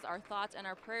wishes, our thoughts, and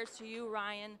our prayers to you,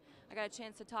 Ryan. I got a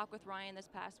chance to talk with Ryan this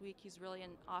past week. He's really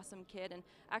an awesome kid, and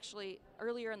actually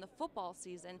earlier in the football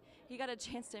season, he got a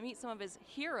chance to meet some of his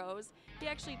heroes. He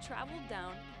actually traveled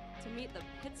down to meet the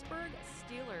Pittsburgh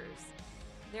Steelers.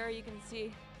 There you can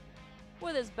see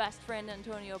with his best friend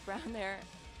Antonio Brown there.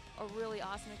 A really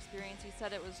awesome experience. He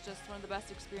said it was just one of the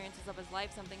best experiences of his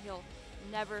life, something he'll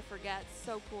never forget.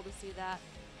 So cool to see that.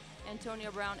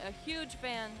 Antonio Brown, a huge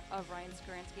fan of Ryan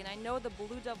Skaransky, and I know the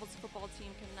Blue Devils football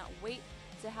team cannot wait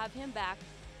to have him back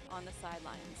on the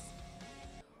sidelines.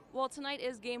 Well, tonight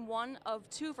is game 1 of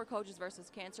 2 for Coaches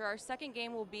versus Cancer. Our second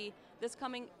game will be this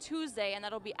coming Tuesday, and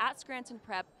that'll be at Scranton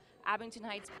Prep, Abington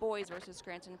Heights boys versus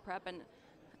Scranton Prep. And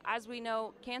as we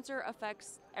know, cancer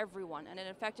affects everyone, and it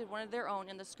affected one of their own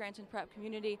in the Scranton Prep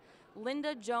community.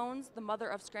 Linda Jones, the mother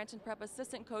of Scranton Prep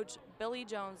assistant coach Billy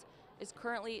Jones, is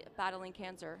currently battling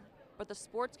cancer. But the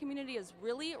sports community is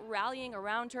really rallying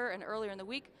around her, and earlier in the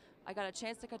week, I got a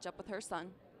chance to catch up with her son.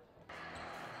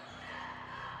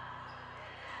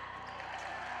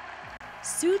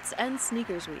 Suits and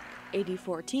Sneakers Week.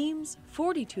 84 teams,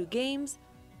 42 games,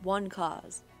 one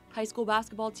cause. High school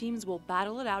basketball teams will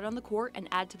battle it out on the court and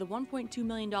add to the $1.2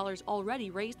 million already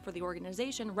raised for the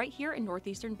organization right here in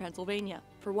northeastern Pennsylvania.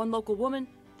 For one local woman,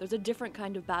 there's a different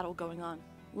kind of battle going on.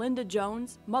 Linda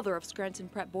Jones, mother of Scranton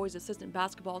Prep Boys assistant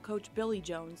basketball coach Billy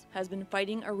Jones, has been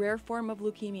fighting a rare form of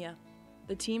leukemia.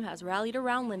 The team has rallied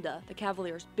around Linda, the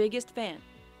Cavaliers' biggest fan,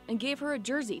 and gave her a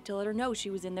jersey to let her know she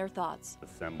was in their thoughts. The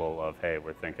symbol of, hey,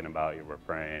 we're thinking about you, we're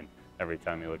praying. Every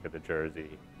time you look at the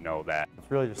jersey, know that. It's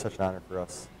really just such an honor for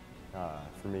us,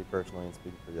 for me personally and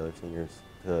speaking for the other seniors,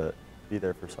 to be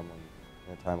there for someone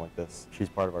in a time like this. She's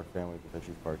part of our family because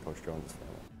she's part of Coach Jones'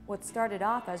 family. What started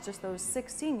off as just those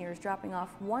 6 seniors dropping off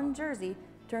one jersey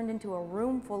turned into a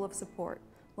room full of support.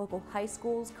 Local high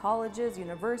schools, colleges,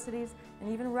 universities,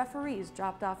 and even referees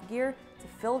dropped off gear to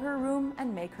fill her room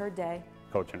and make her day.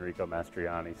 Coach Enrico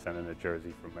Mastriani sent in a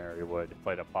jersey from Marywood.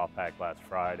 Played a Paw Pack last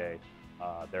Friday.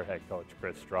 Their head coach,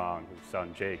 Chris Strong, whose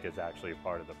son Jake is actually a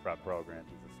part of the prep program.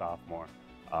 He's a sophomore.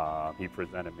 He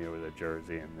presented me with a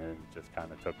jersey and then just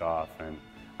kind of took off, and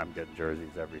I'm getting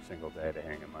jerseys every single day to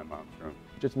hang in my mom's room.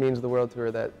 It just means the world to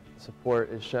her that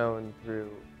support is shown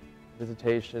through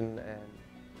visitation and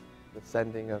the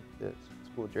sending of the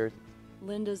school jerseys.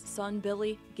 Linda's son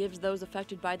Billy gives those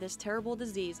affected by this terrible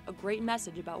disease a great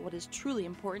message about what is truly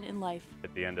important in life.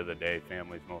 At the end of the day,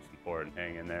 family's most important.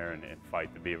 Hang in there and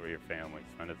fight to be with your family.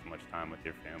 Spend as much time with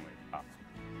your family as possible.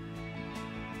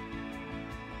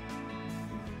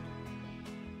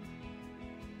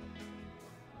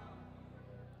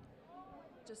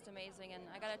 Just amazing, and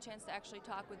I got a chance to actually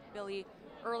talk with Billy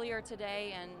earlier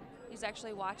today, and he's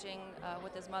actually watching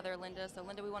with his mother, Linda. So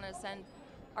Linda, we want to send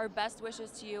our best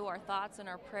wishes to you, our thoughts and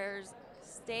our prayers.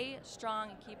 Stay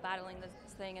strong and keep battling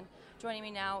this thing. And joining me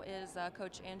now is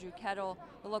Coach Andrew Kettle,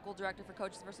 the local director for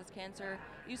Coaches vs. Cancer.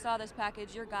 You saw this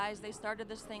package, your guys, they started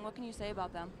this thing. What can you say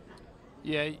about them?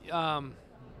 Yeah,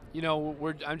 you know,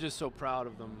 I'm just so proud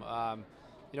of them.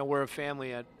 You know, we're a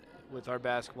family with our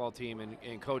basketball team,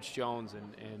 and Coach Jones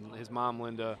and his mom,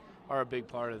 Linda, are a big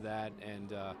part of that.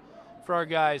 And for our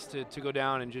guys to go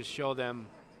down and just show them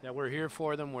that we're here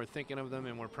for them, we're thinking of them,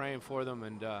 and we're praying for them,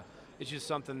 and it's just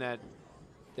something that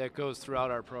goes throughout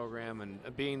our program, and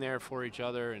being there for each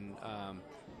other, and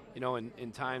you know,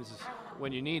 in times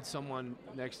when you need someone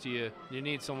next to you, you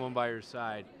need someone by your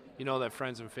side, you know that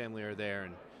friends and family are there,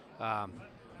 and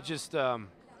it's just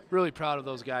really proud of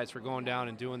those guys for going down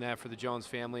and doing that for the Jones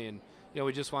family, and you know,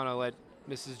 we just want to let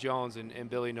Mrs. Jones and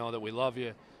Billy know that we love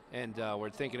you, and we're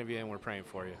thinking of you, and we're praying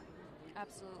for you.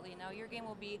 Absolutely. Now your game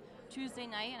will be Tuesday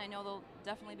night, and I know there'll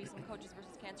definitely be some Coaches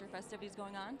vs. Cancer festivities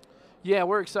going on. Yeah,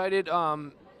 we're excited,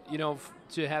 you know,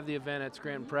 to have the event at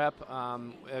Scranton Prep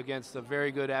against a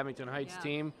very good Abington Heights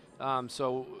team.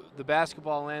 So the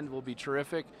basketball end will be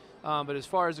terrific. But as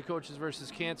far as the Coaches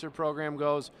vs. Cancer program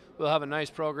goes, we'll have a nice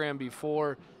program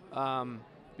before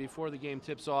the game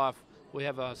tips off. We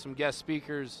have some guest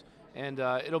speakers, and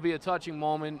it'll be a touching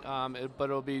moment, but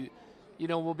it'll be, you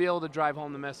know, we'll be able to drive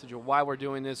home the message of why we're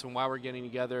doing this and why we're getting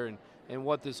together, and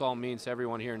what this all means to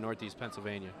everyone here in Northeast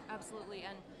Pennsylvania. Absolutely,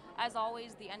 and as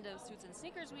always, the end of Suits and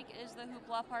Sneakers Week is the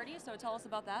Hoopla Party, so tell us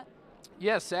about that.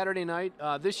 Yes, Saturday night.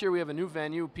 This year we have a new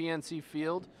venue, PNC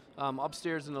Field,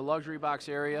 upstairs in the luxury box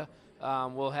area.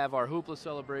 We'll have our Hoopla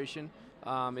celebration.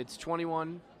 It's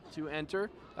 $21 to enter.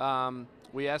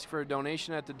 We ask for a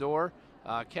donation at the door.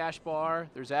 Cash bar,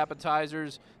 there's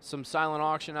appetizers, some silent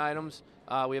auction items.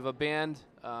 We have a band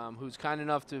who's kind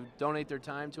enough to donate their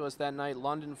time to us that night.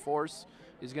 London Force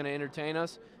is going to entertain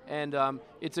us. And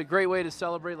it's a great way to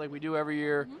celebrate like we do every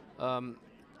year,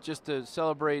 just to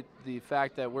celebrate the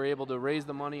fact that we're able to raise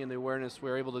the money and the awareness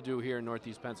we're able to do here in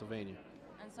Northeast Pennsylvania.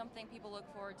 And something people look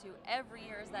forward to every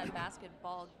year is that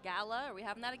basketball gala. Are we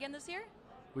having that again this year?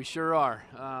 We sure are.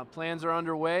 Plans are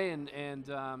underway, and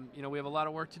you know, we have a lot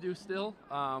of work to do still.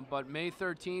 But May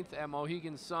 13th at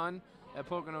Mohegan Sun at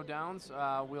Pocono Downs,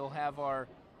 we'll have our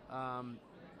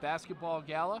basketball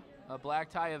gala, a black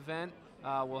tie event.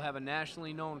 We'll have a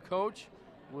nationally known coach.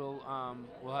 We'll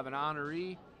have an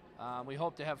honoree. We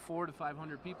hope to have 400 to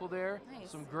 500 people there.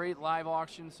 Nice. Some great live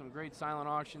auctions, some great silent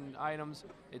auction items.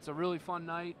 It's a really fun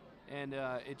night, and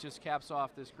it just caps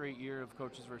off this great year of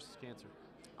Coaches vs. Cancer.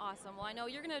 Awesome. Well, I know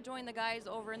you're going to join the guys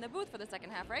over in the booth for the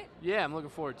second half, right? Yeah, I'm looking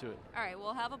forward to it. All right,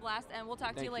 we'll have a blast, and we'll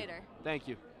talk to you later. Thank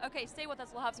you. Okay, stay with us.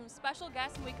 We'll have some special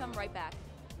guests, and we come right back.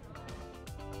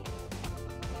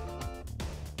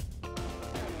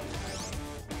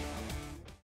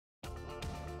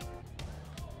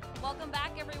 Welcome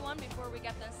back, everyone. Before we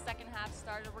get the second half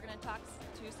started, we're going to talk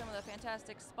to some of the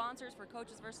fantastic sponsors for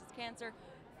Coaches vs. Cancer.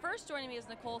 First joining me is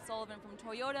Nicole Sullivan from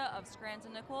Toyota of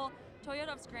Scranton. Nicole, Toyota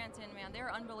of Scranton, man,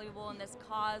 they're unbelievable in this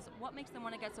cause. What makes them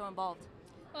want to get so involved?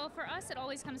 Well, for us, it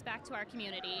always comes back to our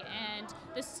community and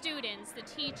the students, the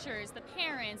teachers, the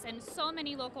parents, and so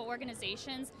many local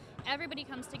organizations. Everybody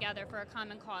comes together for a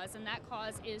common cause, and that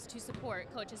cause is to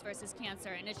support Coaches vs.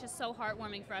 Cancer, and it's just so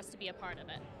heartwarming for us to be a part of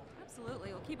it.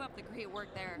 Absolutely. Well, keep up the great work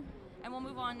there. And we'll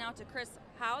move on now to Chris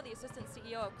Howe, the Assistant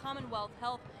CEO of Commonwealth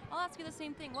Health. I'll ask you the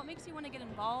same thing. What makes you want to get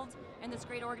involved in this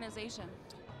great organization?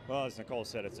 Well, as Nicole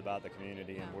said, it's about the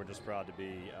community, and we're just proud to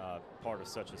be part of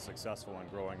such a successful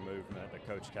and growing movement that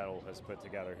Coach Kettle has put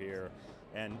together here.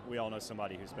 And we all know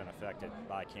somebody who's been affected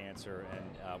by cancer,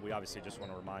 and we obviously just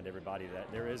want to remind everybody that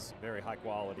there is very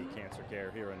high-quality cancer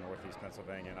care here in Northeast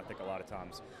Pennsylvania, and I think a lot of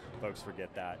times folks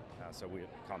forget that. So we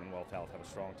at Commonwealth Health have a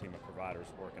strong team of providers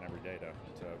working every day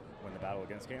to win the battle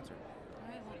against cancer. All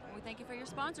right, well, we thank you for your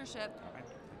sponsorship. All right.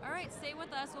 All right, stay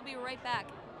with us. We'll be right back.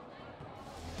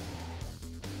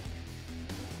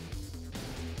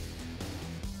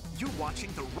 You're watching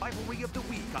the Rivalry of the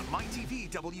Week on MyTV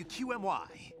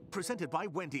WQMY, presented by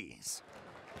Wendy's.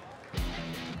 We're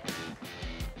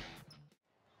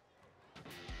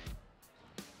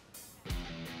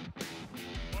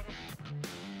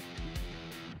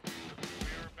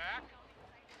back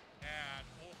at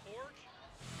Old Forge,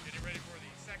 getting ready for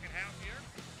the second half here.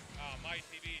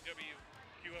 MyTV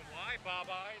WQMY, Bob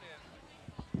Ide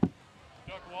and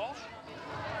Doug Walsh.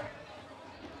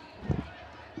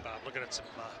 Looking at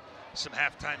some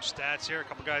halftime stats here. A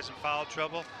couple guys in foul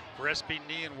trouble. Verespi,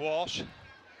 Nee, and Walsh.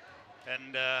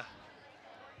 And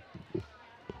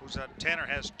who's that? Tanner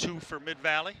has 2 for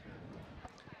Mid-Valley.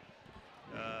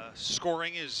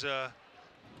 Scoring is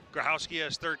Grahowski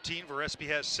has 13. Verespi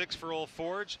has 6 for Old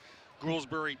Forge.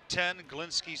 Gouldsbury 10.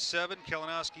 Glinsky 7.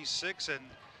 Kalinowski 6. And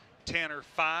Tanner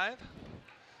 5.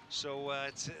 So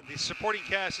the supporting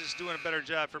cast is doing a better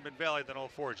job for Mid-Valley than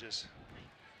Old Forge is.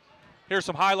 Here's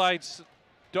some highlights,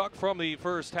 Doug, from the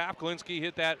first half. Glinsky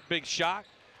hit that big shot.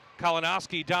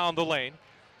 Kalinowski down the lane.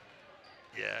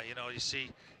 Yeah, you know, you see,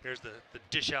 here's the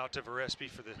dish out to Verespi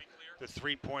for the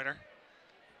three-pointer.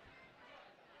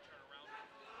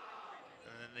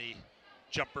 And then the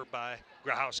jumper by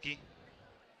Grahowski.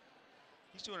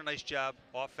 He's doing a nice job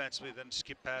offensively, then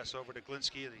skip pass over to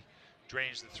Glinsky, and he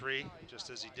drains the 3, just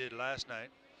as he did last night.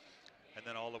 And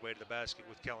then all the way to the basket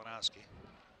with Kalinowski.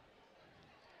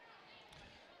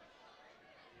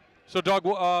 So, Doug,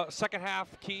 second half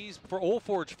keys for Old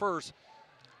Forge first.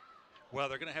 Well,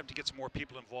 they're going to have to get some more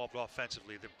people involved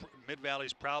offensively. The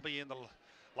Mid-Valley's probably in the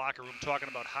locker room talking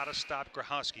about how to stop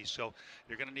Grahowski. So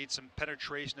you're going to need some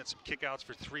penetration and some kickouts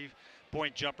for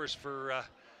 3-point jumpers for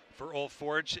Old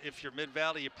Forge. If you're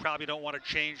Mid-Valley, you probably don't want to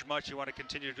change much. You want to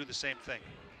continue to do the same thing.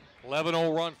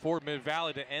 11-0 run for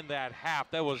Mid-Valley to end that half.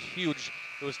 That was huge.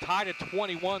 It was tied at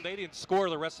 21. They didn't score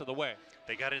the rest of the way.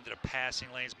 They got into the passing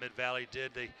lanes. Mid-Valley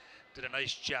did. They did a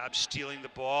nice job stealing the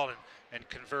ball and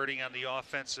converting on the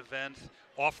offensive end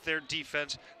off their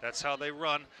defense. That's how they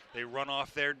run. They run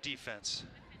off their defense.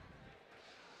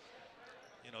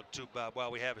 You know, too, Bob, while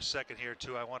we have a second here,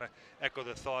 too, I want to echo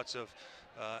the thoughts of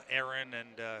Aaron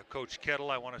and Coach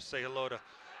Kettle. I want to say hello to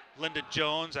Linda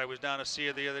Jones. I was down to see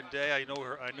her the other day. I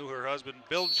knew her husband,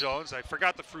 Bill Jones. I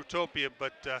forgot the Fruitopia,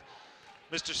 but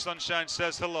Mr. Sunshine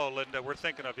says hello, Linda. We're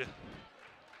thinking of you.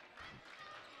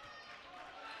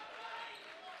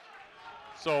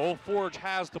 So Old Forge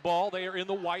has the ball. They are in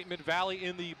the white, Mid-Valley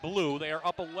in the blue. They are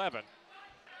up 11.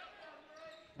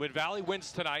 Mid-Valley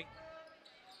wins tonight.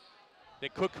 They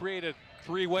could create a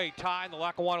 3-way tie in the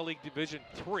Lackawanna League Division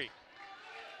 3.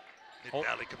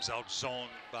 Mid-Valley comes out zone,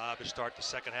 Bob, to start the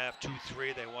second half,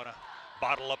 2-3. They want to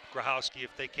bottle up Grahowski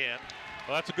if they can.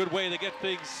 Well, that's a good way to get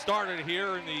things started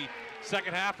here in the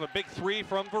second half. A big 3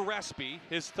 from Verespi,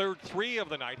 his third 3 of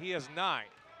the night. He has 9.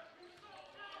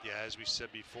 Yeah, as we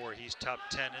said before, he's top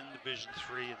 10 in Division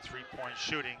 3 in 3-point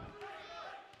shooting.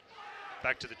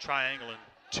 Back to the triangle and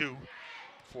 2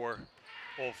 for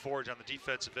Old Forge on the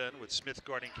defensive end, with Smith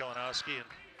guarding Kalinowski and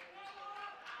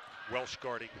Welsh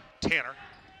guarding Tanner.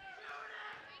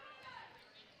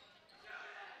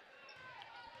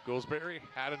 Gouldsbury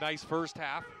had a nice first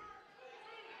half.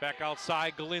 Back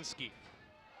outside, Galinsky.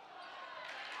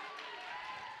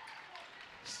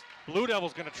 Blue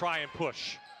Devils going to try and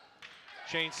push.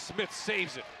 Shane Smith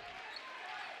saves it.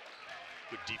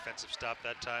 Good defensive stop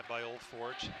that time by Old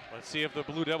Forge. Let's see if the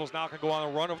Blue Devils now can go on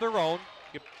a run of their own,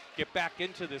 get back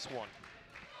into this one.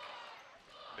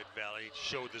 Mid-Valley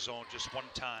showed the zone just one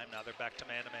time. Now they're back to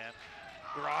man-to-man.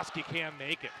 Grahowski can't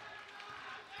make it.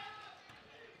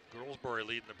 Rollsbury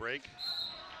leading the break.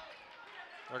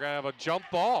 They're going to have a jump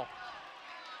ball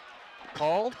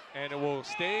called, and it will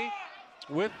stay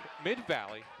with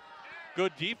Mid-Valley.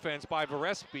 Good defense by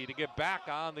Varespi to get back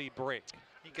on the break.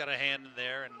 He got a hand in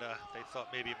there, and they thought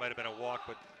maybe it might have been a walk,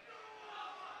 but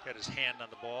he had his hand on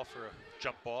the ball for a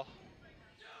jump ball.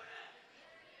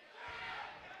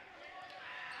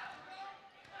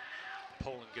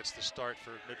 Poland gets the start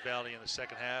for Mid-Valley in the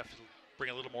second half. It'll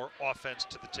bring a little more offense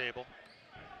to the table.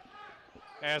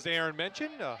 As Aaron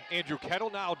mentioned, Andrew Kettle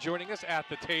now joining us at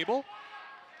the table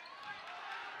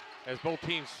as both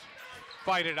teams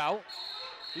fight it out.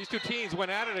 These two teams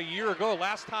went at it a year ago.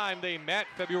 Last time they met,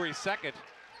 February 2nd,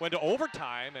 went to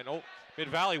overtime, and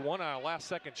Mid-Valley won on a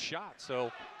last-second shot.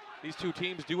 So these two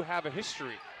teams do have a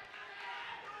history.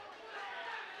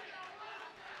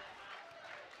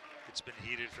 It's been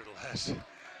heated for the last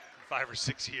 5 or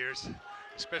 6 years,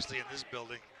 especially in this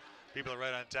building. People are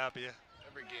right on top of you.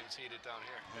 Every game's heated down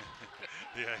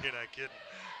here. Yeah, you're not kidding.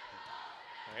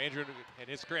 Andrew and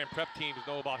his Grand Prep teams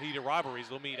know about heated rivalries.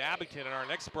 They'll meet Abington in our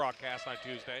next broadcast on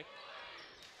Tuesday.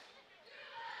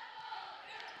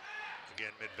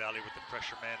 Again, Mid-Valley with the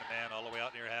pressure man-to-man all the way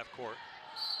out near half court.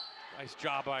 Nice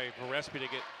job by Varespi to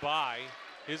get by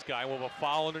his guy with a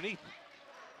foul underneath.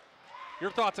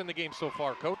 Your thoughts on the game so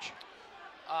far, Coach?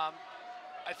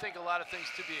 I think a lot of things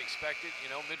to be expected. You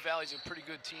know, Mid-Valley's a pretty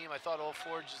good team. I thought Old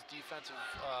Forge's defensive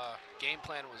game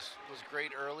plan was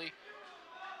great early.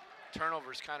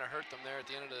 Turnovers kind of hurt them there at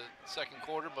the end of the second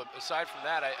quarter, but aside from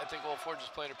that, I think Old Forge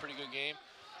is playing a pretty good game.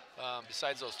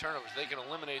 Besides those turnovers, they can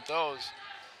eliminate those.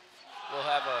 We'll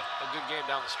have a good game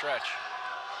down the stretch.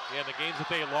 Yeah, the games that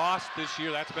they lost this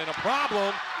year, that's been a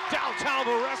problem. Downtown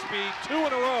Varespi, 2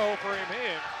 in a row for him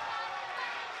in.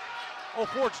 Old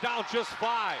Forge down just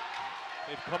 5.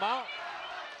 They've come out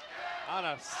on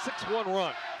a 6-1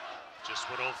 run. Just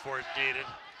what Old Forge needed.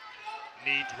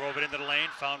 Need drove it into the lane,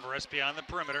 found Varespi on the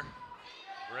perimeter.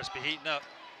 Varespi heating up.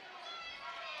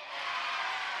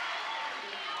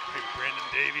 Brandon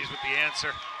Davies with the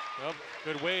answer. Well,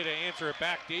 good way to answer it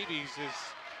back. Davies is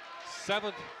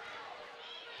 7th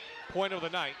point of the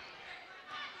night.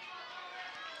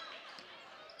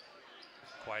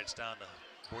 Quiets down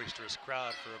the boisterous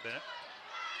crowd for a minute.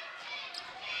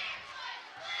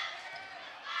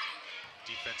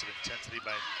 Defensive intensity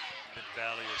by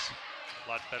Mid-Valley is a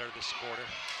lot better this quarter.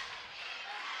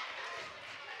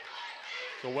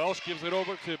 So Welsh gives it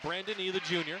over to Brandon E, the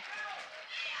junior.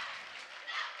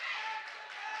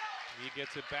 He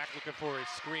gets it back looking for a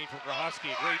screen from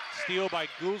Grahusky. Great steal by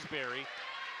Gooseberry.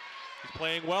 He's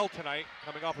playing well tonight,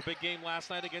 coming off a big game last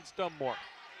night against Dunmore.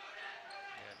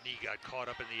 Yeah, knee got caught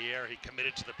up in the air. He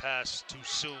committed to the pass too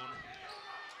soon.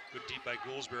 Good deep by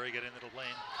Goolsbury, get into the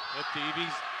lane. Yep,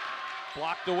 Davies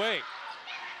blocked away.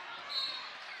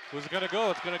 Who's it going to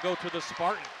go? It's going to go to the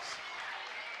Spartans.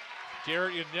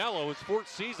 Jared Yanello, his 4th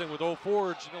season with Old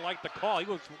Forge, didn't like the call. He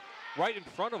was right in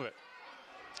front of it.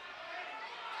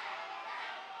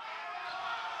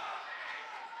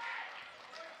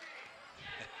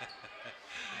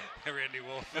 Randy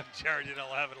Wolf and Jared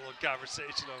Yanello having a little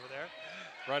conversation over there.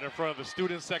 Right in front of the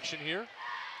student section here.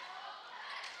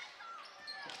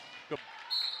 Good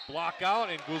block out,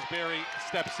 and Gooseberry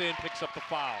steps in, picks up the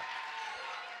foul.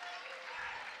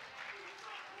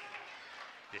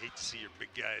 You hate to see your big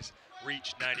guys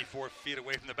reach 94 feet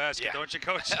away from the basket, Yeah, don't you,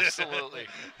 Coach? Absolutely.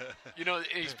 You know,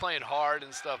 he's playing hard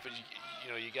and stuff, but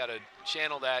you know, you got to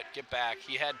channel that, get back.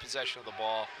 He had possession of the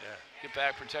ball. Yeah. Get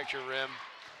back, protect your rim.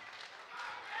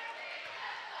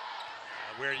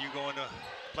 Where are you going to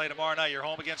play tomorrow night? You're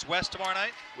home against West tomorrow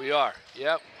night? We are.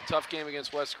 Yep. Tough game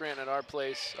against West Scranton at our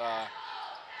place.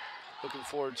 Looking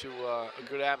forward to a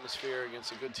good atmosphere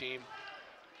against a good team.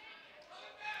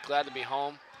 Glad to be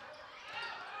home.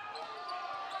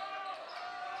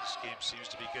 This game seems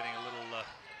to be getting a little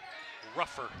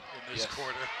rougher in this Yes.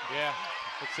 quarter. Yeah,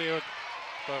 let's see what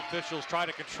the officials try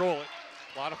to control it.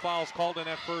 A lot of fouls called in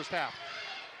that first half.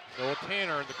 Noah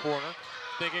Tanner in the corner,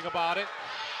 thinking about it.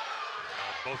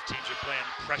 Both teams are playing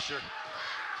pressure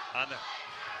on the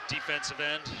defensive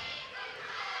end.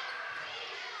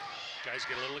 Guys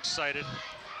get a little excited.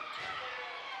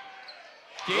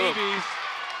 Davies.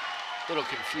 Little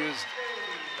confused.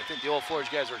 I think the Old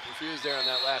Forge guys were confused there on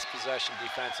that last possession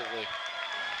defensively.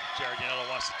 Jared Yanello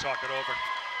wants to talk it over.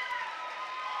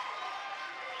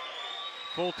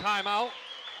 Full timeout.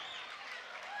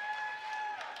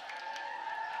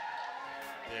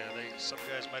 Yeah, some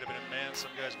guys might have been in man,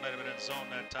 some guys might have been in zone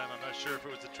that time. I'm not sure if it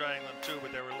was the triangle and 2,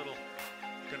 but they were a little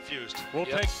confused. We'll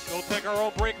take our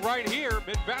own break right here.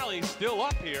 Mid-Valley still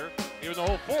up here, even though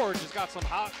Old Forge has got some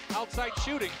outside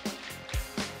shooting.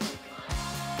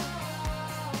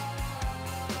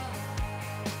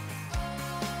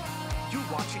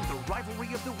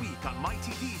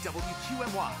 MyTV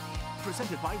WQMY.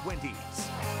 Presented by Wendy's.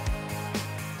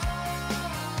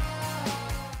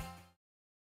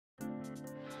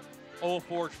 Old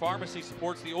Forge Pharmacy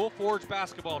supports the Old Forge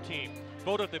basketball team.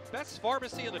 Voted the best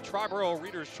pharmacy in the Triborough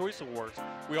Reader's Choice Awards.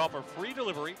 We offer free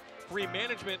delivery, free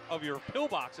management of your pill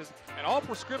boxes, and all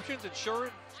prescriptions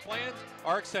insurance plans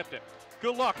are accepted.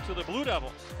 Good luck to the Blue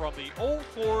Devils from the Old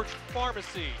Forge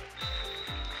Pharmacy.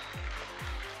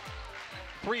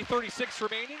 3:36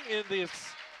 remaining in this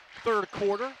third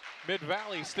quarter.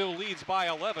 Mid-Valley still leads by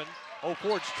 11. Old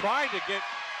Forge trying to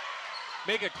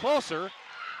make it closer,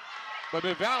 but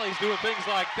Mid-Valley's doing things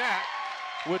like that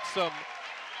with some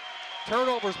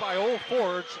turnovers by Old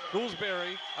Forge.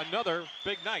 Gouldsbury, another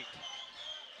big night.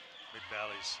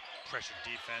 Mid-Valley's pressure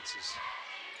defense is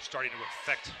starting to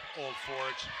affect Old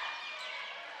Forge.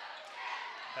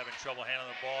 Having trouble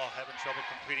handling the ball, having trouble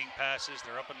completing passes.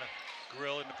 They're up in the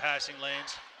grill in the passing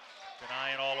lanes,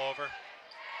 denying all over.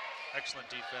 Excellent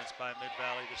defense by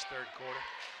Mid-Valley this third quarter.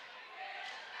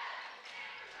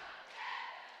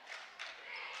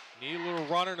 Need a little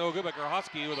runner, no good, but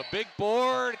Grohowski with a big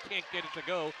board. Can't get it to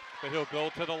go, but he'll go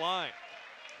to the line.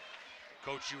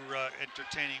 Coach, you were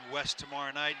entertaining West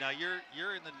tomorrow night. Now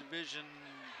you're in the Division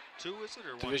 2, is it?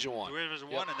 Or Division 1. Division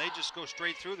 1, and they just go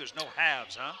straight through. There's no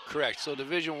halves, huh? Correct. So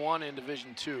Division 1 and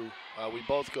Division 2, we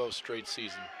both go straight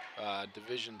season.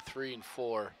 Division 3 and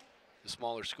 4, the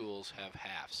smaller schools have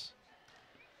halves.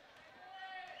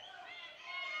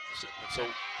 So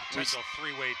potential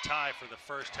three-way tie for the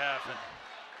first half in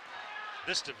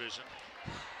this division.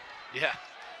 Yeah.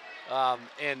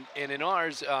 And in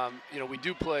ours, you know, we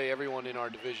do play everyone in our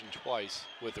division twice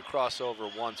with a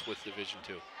crossover once with Division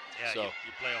 2. Yeah, so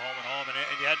you play a home and home,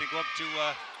 and you had to go up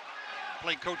to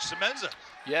play Coach Semenza.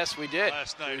 Yes, we did.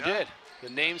 Last night, we did. The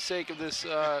namesake of this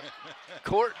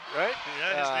court, right?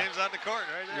 Yeah, his name's on the court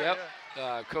right there. Yep.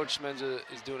 Yeah. Coach Semenza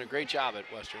is doing a great job at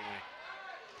Western Wayne.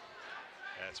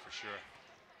 That's for sure.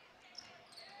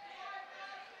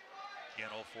 Again,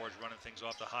 Old Forge running things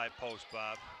off the high post,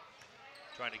 Bob.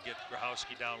 Trying to get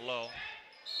Grohowski down low.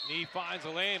 Nee finds a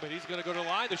lane, but he's going to go to the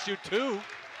line to shoot two.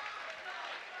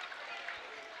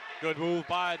 Good move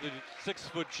by the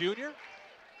 6-foot junior.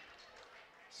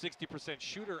 60%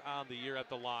 shooter on the year at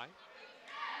the line.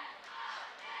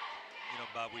 You know,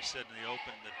 Bob, we said in the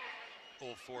open that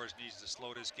Old Forge needs to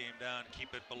slow this game down,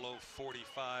 keep it below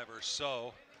 45 or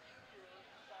so.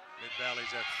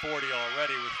 Mid-Valley's at 40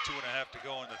 already with 2.5 to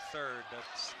go in the third.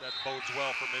 That bodes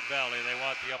well for Mid-Valley. They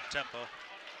want the up-tempo.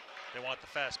 They want the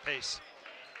fast pace.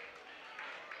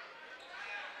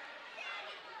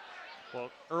 Well,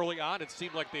 early on, it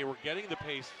seemed like they were getting the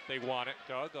pace they wanted,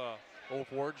 Doug. Old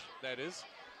Forge, that is.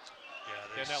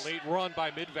 Yeah, and that late run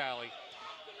by Mid-Valley.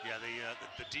 Yeah,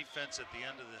 the defense at the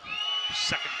end of the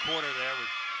second quarter there with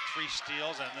 3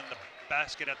 steals and then the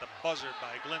basket at the buzzer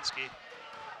by Glinsky.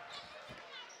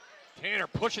 Tanner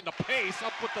pushing the pace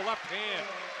up with the left hand.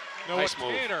 Noah Nice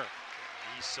move. Tanner.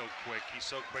 He's so quick. He's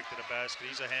so quick to the basket.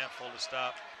 He's a handful to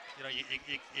stop. You know,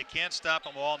 you can't stop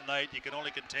him all night. You can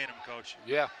only contain him, Coach.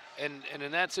 Yeah, and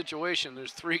in that situation,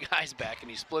 there's 3 guys back, and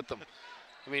he split them.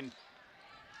 I mean,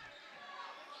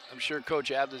 I'm sure Coach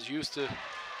Abda's used to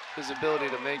his ability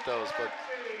to make those, but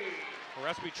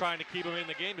Resby trying to keep him in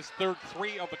the game. His third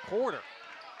 3 of the quarter.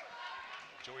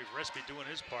 Joey Resby doing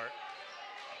his part.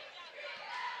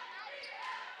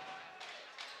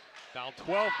 Down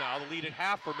 12 now. The lead at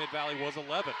half for Mid-Valley was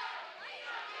 11.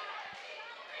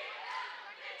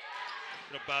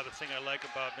 You know, Bob, the thing I like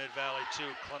about Mid-Valley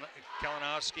too,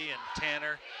 Kalinowski and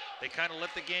Tanner, they kind of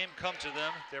let the game come to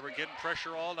them. They were getting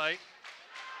pressure all night.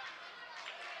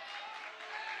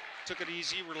 Took it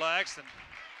easy, relaxed, and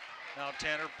now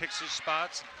Tanner picks his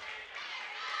spots.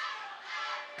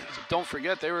 don't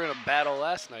forget they were in a battle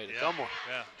last night at Gilmore.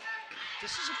 Yeah.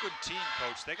 This is a good team,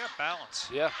 Coach. They got balance.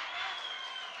 Yeah.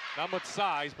 Not much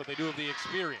size, but they do have the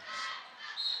experience.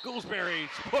 Gouldsbury's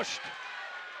pushed.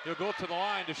 He'll go to the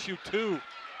line to shoot 2.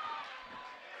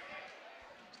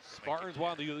 Spartans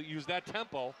want to use that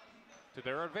tempo to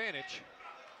their advantage.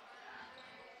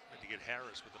 Had to get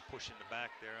Harris with a push in the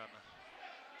back there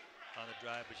on the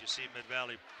drive, but you see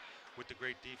Mid-Valley with the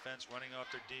great defense, running off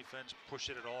their defense, push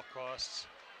it at all costs.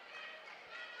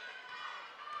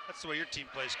 That's the way your team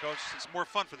plays, Coach. It's more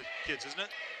fun for the kids, isn't it?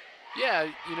 Yeah,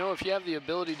 you know, if you have the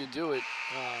ability to do it,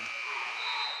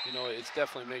 you know, it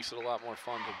definitely makes it a lot more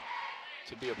fun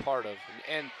to be a part of.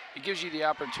 And it gives you the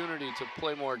opportunity to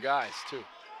play more guys, too.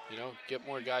 You know, get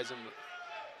more guys in,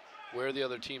 wear the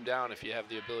other team down if you have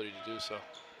the ability to do so.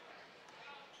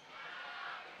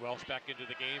 Welsh back into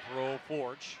the game for Old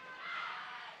Forge.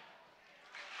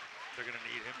 They're going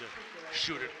to need him to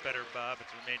shoot it better, Bob, at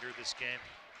the remainder of this game.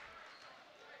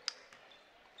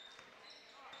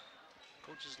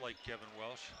 Coaches like Kevin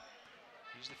Welsh.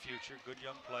 He's the future, good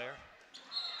young player.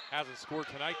 Hasn't scored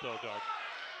tonight though, Doug.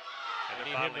 And I they're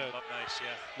need him bottling to him up nice,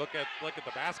 yeah. look at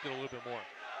the basket a little bit more.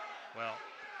 Well,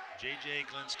 J.J.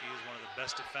 Glinsky is one of the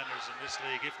best defenders in this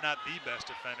league, if not the best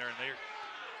defender, and they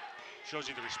shows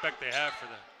you the respect they have for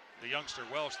the youngster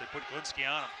Welsh. They put Glinsky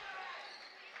on him.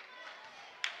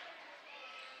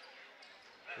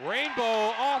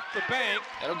 Rainbow off the bank.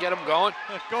 That'll get him going.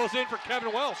 It goes in for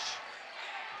Kevin Welsh.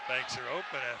 Banks are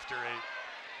open after 8.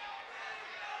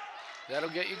 That'll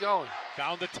get you going.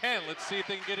 Down to 10. Let's see if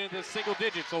they can get into single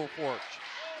digits, Old Forge.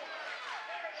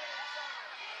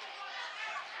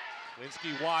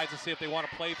 Linsky wide to see if they want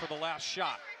to play for the last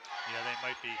shot. Yeah, they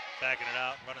might be backing it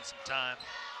out, running some time.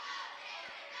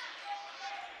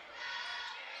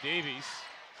 Davies.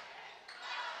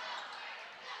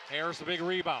 Harris a big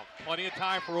rebound. Plenty of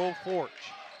time for Old Forge.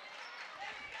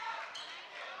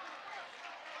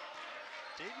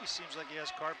 Davies seems like he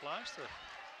has carte blanche to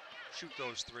shoot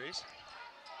those threes.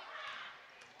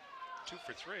 2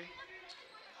 for 3.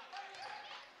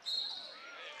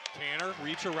 Tanner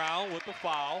reach around with the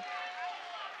foul.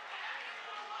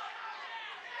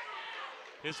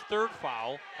 His 3rd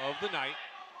foul of the night.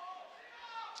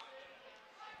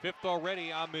 5th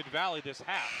already on Mid-Valley this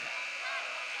half.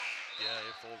 Yeah,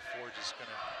 if Old Forge is going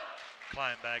to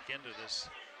climb back into this,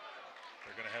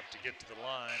 they're going to have to get to the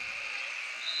line.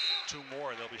 2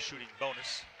 more, they'll be shooting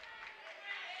bonus.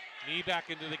 Knee back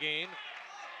into the game.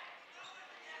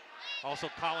 Also,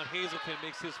 Colin Hazelton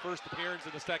makes his first appearance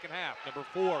in the second half. Number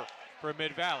 4 for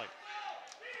Mid-Valley.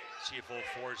 See if Old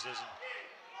Forge doesn't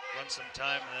run some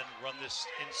time and then run this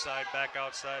inside, back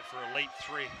outside for a late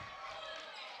 3.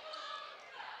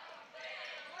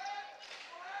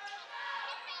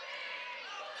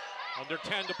 Under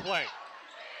 10 to play.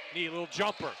 Knee, little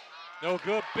jumper. No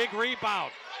good. Big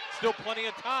rebound. Still plenty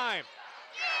of time.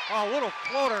 Oh, little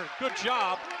floater. Good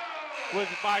job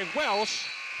by Welsh.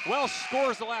 Welsh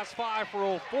scores the last 5 for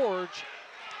Old Forge,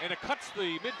 and it cuts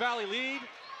the Mid-Valley lead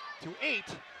to 8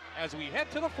 as we head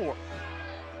to the 4th.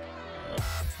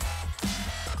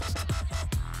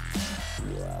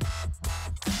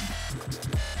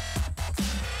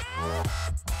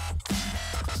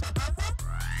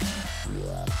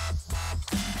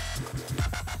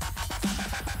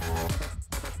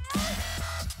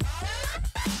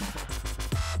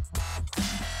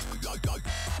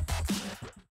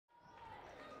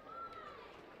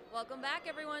 Welcome back,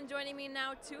 everyone. Joining me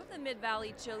now, 2 of the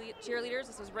Mid-Valley cheerleaders.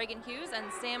 This is Reagan Hughes and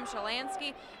Sam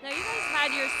Shalansky. Now, you guys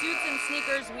had your Suits and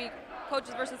Sneakers Week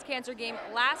Coaches versus Cancer game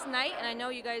last night, and I know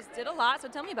you guys did a lot, so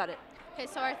tell me about it. Okay,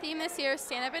 so our theme this year is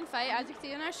Stand Up and Fight, as you can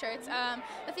see in our shirts.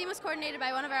 The theme was coordinated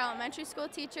by one of our elementary school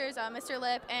teachers, Mr.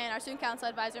 Lip, and our student council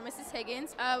advisor, Mrs.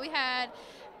 Higgins. We had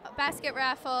a basket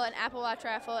raffle, an Apple Watch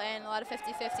raffle, and a lot of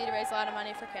 50-50 to raise a lot of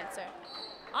money for cancer.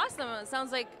 Awesome. It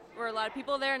sounds like there were a lot of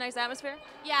people there, nice atmosphere.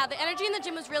 Yeah, the energy in the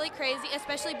gym was really crazy,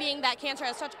 especially being that cancer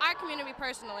has touched our community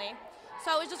personally.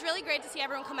 So it was just really great to see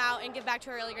everyone come out and give back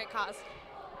to a really great cause.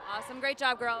 Awesome. Great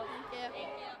job, girls. Thank you.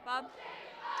 Bob?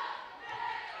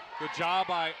 Good job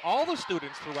by all the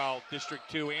students throughout District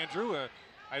 2. Andrew,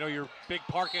 I know you're big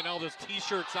parking all those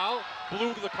T-shirts out.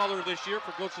 Blue to the color this year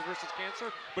for Coaches versus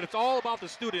Cancer, but it's all about the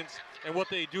students and what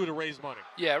they do to raise money.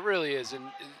 Yeah, it really is, and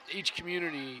each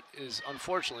community is,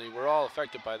 unfortunately, we're all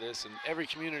affected by this, and every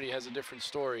community has a different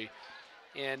story,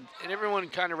 and everyone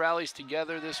kind of rallies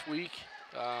together this week.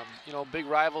 You know, big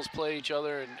rivals play each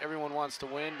other, and everyone wants to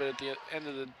win, but at the end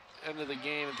of the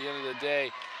game, at the end of the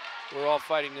day, we're all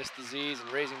fighting this disease and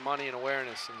raising money and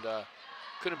awareness, and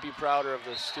couldn't be prouder of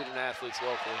the student athletes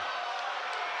locally.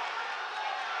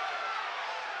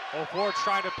 Old Forge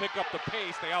trying to pick up the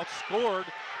pace. They outscored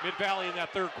Mid-Valley in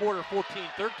that 3rd quarter,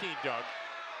 14-13, Doug.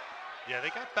 Yeah, they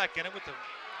got back in it with the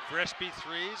Gresby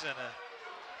threes and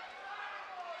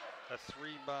a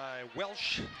 3 by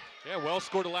Welsh. Yeah, Welsh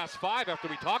scored the last 5 after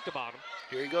we talked about him.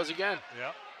 Here he goes again.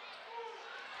 Yep.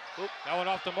 Oop, that went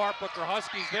off the mark, but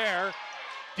Husky's there.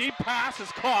 Deep pass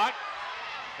is caught,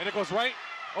 and it goes right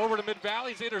over to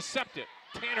Mid-Valley. He's intercepted.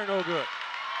 Tanner no good.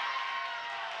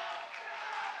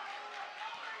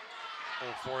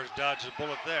 Old Forge dodged a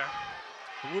bullet there.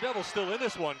 The Blue Devils still in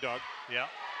this one, Doug. Yeah.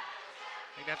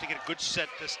 They're gonna have to get a good set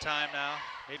this time now.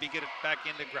 Maybe get it back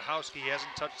into Grahowski. He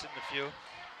hasn't touched it in a few.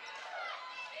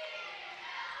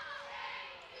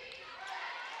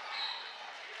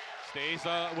 Stays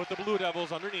with the Blue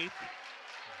Devils underneath.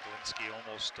 Glinsky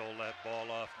almost stole that ball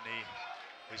off knee.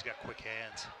 He's got quick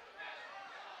hands.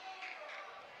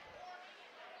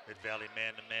 Mid-Valley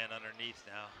man-to-man underneath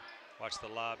now. Watch the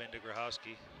lob into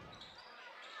Grahowski.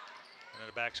 And then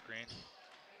a back screen.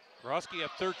 Grahowski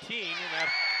at 13, and that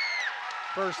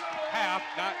first half.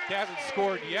 Hasn't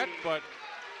scored yet, but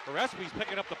Gillespie's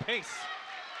picking up the pace.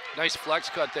 Nice flex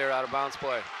cut there out of bounds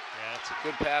play. Yeah, that's a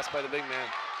good pass by the big man.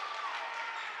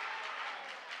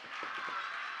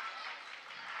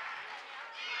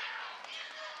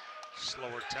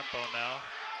 Slower tempo now.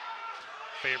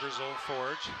 Favors Old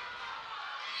Forge.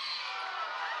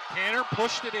 Tanner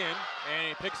pushed it in, and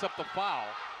he picks up the foul.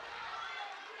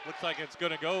 Looks like it's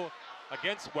going to go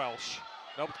against Welsh.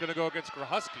 Nope, it's going to go against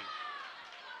Grahuski.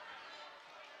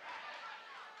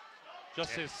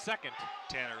 Just his second.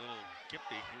 Tanner, a little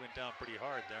gimpy. He went down pretty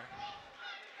hard there,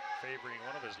 favoring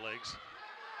one of his legs.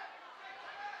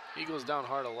 He goes down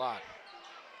hard a lot.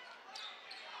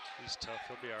 He's tough.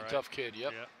 He'll be all right. Tough kid,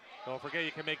 yep. Yeah. Don't forget,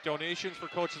 you can make donations for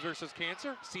Coaches vs.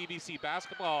 Cancer,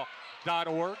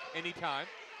 cbcbasketball.org anytime.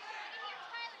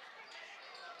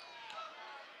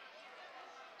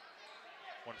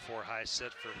 1-4 high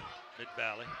set for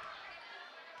Mid-Valley.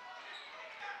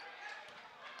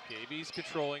 Davies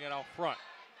controlling it out front.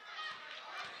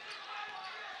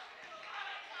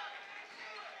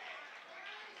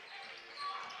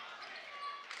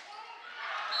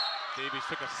 Davies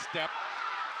took a step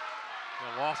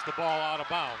and lost the ball out of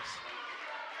bounds.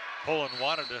 Poland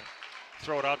wanted to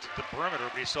throw it out to the perimeter,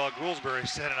 but he saw Gouldsbury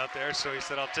standing out there, so he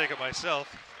said, I'll take it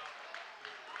myself.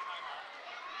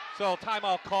 So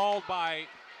timeout called by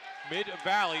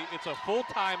Mid-Valley. It's a full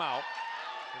timeout.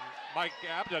 And Mike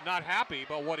Abda not happy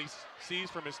about what he sees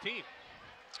from his team.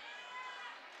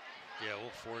 Yeah,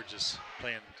 Old Forge is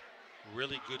playing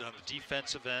really good on the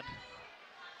defensive end,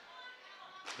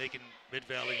 making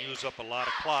Mid-Valley use up a lot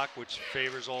of clock, which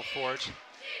favors Old Forge.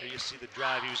 Here you see the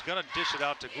drive. He was going to dish it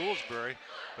out to Gouldsbury,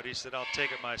 but he said, I'll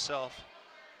take it myself.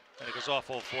 And it goes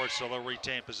off Old Forge, so they'll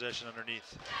retain possession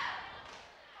underneath.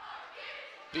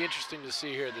 Be interesting to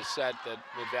see here the set that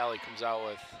Mid-Valley comes out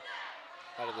with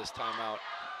out of this timeout.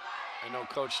 I know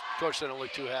Coach didn't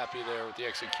look too happy there with the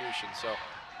execution, so.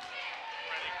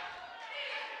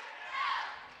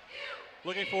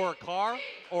 Looking for a car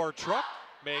or a truck?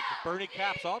 Make Bernie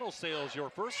Capps Auto Sales your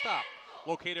first stop.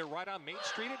 Located right on Main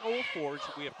Street in Old Forge,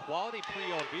 we have quality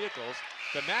pre-owned vehicles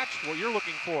to match what you're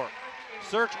looking for.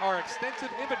 Search our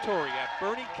extensive inventory at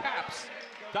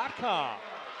BernieCapps.com.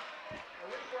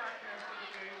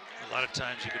 A lot of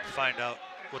times you can find out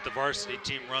what the varsity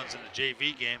team runs in the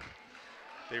JV game.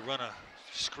 They run a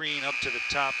screen up to the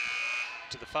top,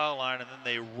 to the foul line, and then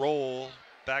they roll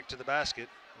back to the basket.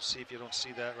 We'll see if you don't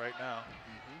see that right now.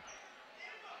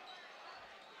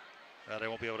 They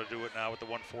won't be able to do it now with the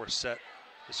 1-4 set.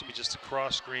 This will be just a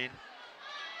cross screen.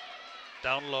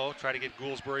 Down low, try to get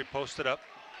Gouldsbury posted up.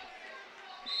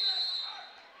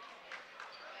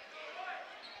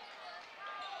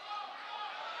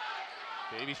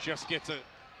 Davies just gets it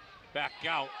back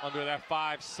out under that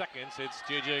 5 seconds. It's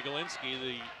J.J. Galinsky,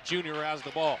 the junior, has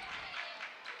the ball.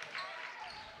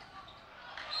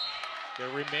 They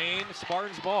remain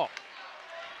Spartans ball.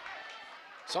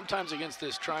 Sometimes against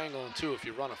this triangle and 2, if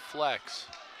you run a flex,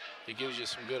 it gives you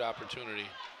some good opportunity.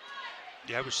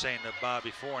 Yeah, I was saying to Bob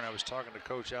before, and I was talking to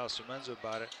Coach Al Sumenzo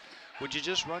about it. Would you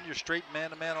just run your straight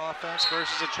man-to-man offense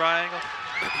versus a triangle?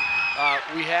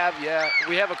 We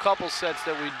have a couple sets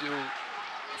that we do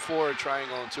for a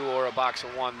triangle and 2 or a box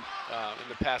and 1. In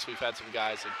the past, we've had some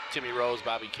guys like Timmy Rose,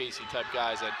 Bobby Casey type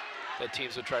guys that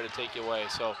teams would try to take you away.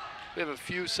 So we have a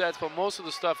few sets, but most of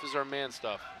the stuff is our man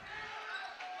stuff.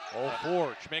 Old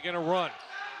Forge making a run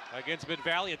against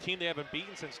Mid-Valley, a team they haven't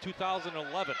beaten since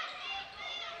 2011.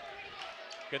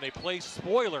 Can they play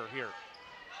spoiler here?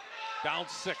 Down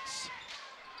 6.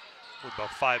 About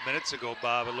 5 minutes ago,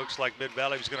 Bob, it looks like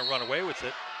Mid-Valley was going to run away with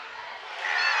it.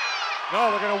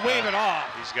 No, they're going to wave it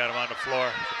off. He's got him on the floor.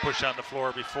 Push on the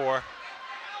floor before.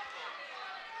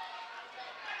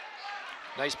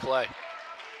 Nice play.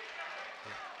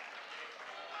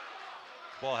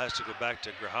 Ball has to go back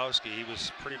to Grahowski. He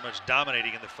was pretty much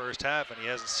dominating in the first half, and he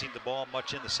hasn't seen the ball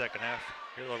much in the second half.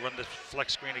 Here they'll run the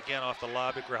flex screen again off the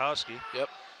lob at Grahowski. Yep.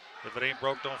 If it ain't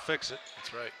broke, don't fix it.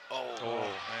 That's right. Oh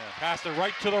man. Passed it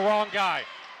right to the wrong guy.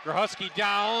 Grahowski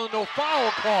down, no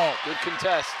foul call. Good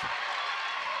contest.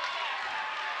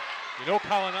 You know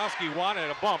Kalinowski wanted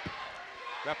a bump.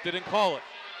 Ref didn't call it.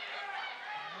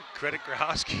 Credit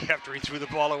Grahowski after he threw the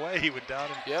ball away. He went down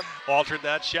and altered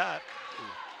that shot.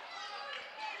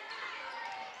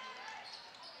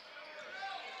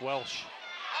 Welsh.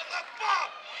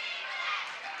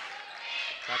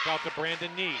 Back out to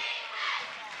Brandon Nee.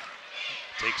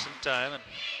 Take some time and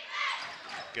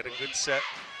get a good set.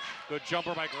 Good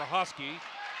jumper by Grahowski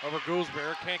over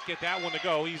Gouldsbury. Can't get that one to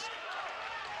go. He's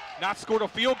not scored a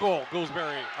field goal,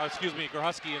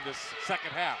 Grahowski in this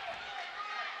second half.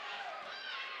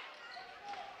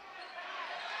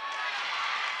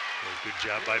 Good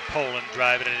job by Poland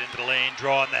driving it into the lane,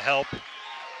 drawing the help,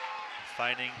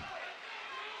 finding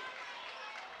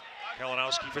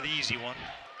Kalinowski for the easy one.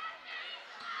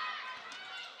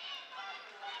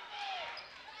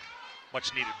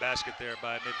 Much needed basket there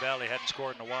by Mid-Valley, hadn't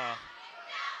scored in a while.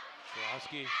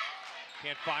 Swarovski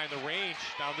can't find the range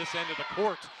down this end of the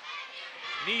court.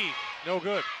 Knee, no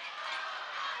good.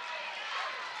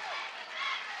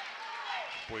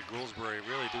 Boy, Gouldsbury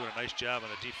really doing a nice job on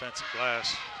the defensive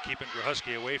glass, keeping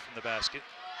Gruhusky away from the basket.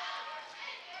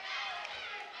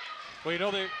 Well, you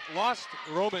know, they lost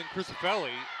Roman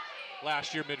Crucifelli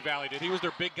last year, Mid-Valley did. He was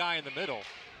their big guy in the middle.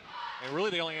 And really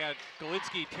they only had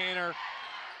Galinsky, Tanner,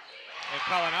 and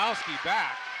Kalinowski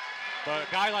back. But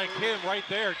a guy like him right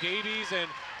there, Davies and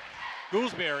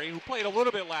Gouldsbury, who played a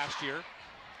little bit last year,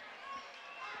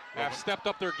 have stepped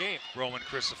up their game. Roman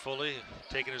Crucifelli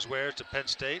taking his wares to Penn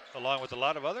State, along with a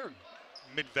lot of other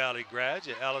Mid-Valley grads.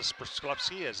 Alice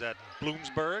Przklopski is at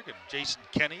Bloomsburg, and Jason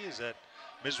Kenny is at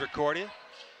Misericordia.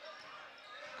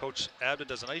 Coach Abda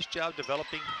does a nice job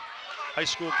developing high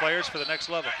school players for the next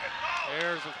level.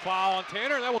 There's a foul on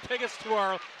Tanner. That will take us to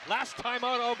our last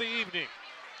timeout of the evening.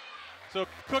 So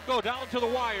could go down to the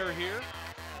wire here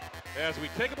as we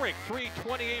take a break.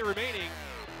 3:28 remaining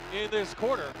in this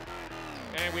quarter.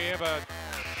 And we have a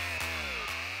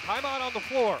timeout on the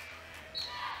floor.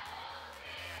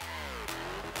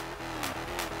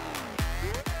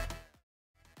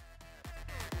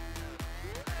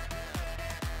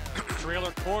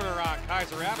 Trailer corner on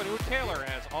Kaiser Avenue. Taylor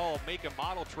has all make and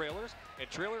model trailers and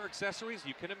trailer accessories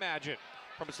you can imagine.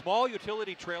 From small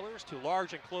utility trailers to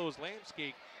large enclosed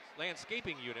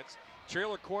landscaping units,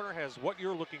 Trailer Corner has what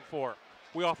you're looking for.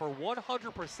 We offer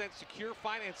 100% secure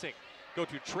financing. Go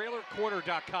to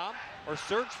trailercorner.com or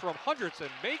search from hundreds of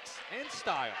makes and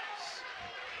styles.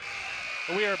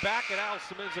 We are back at Al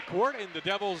Semenza Court in the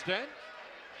Devil's Den.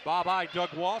 Bob I,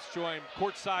 Doug Walsh, joined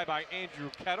courtside by Andrew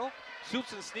Kettle.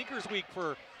 Suits and Sneakers Week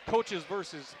for Coaches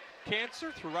versus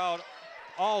Cancer throughout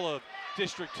all of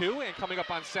District 2, and coming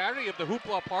up on Saturday of the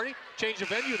Hoopla Party. Change of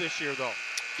venue this year, though.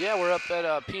 Yeah, we're up at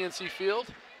PNC Field,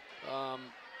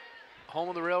 home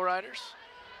of the Rail Riders.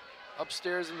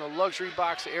 Upstairs in the luxury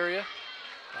box area.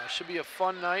 Should be a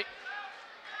fun night.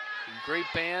 Great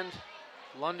band,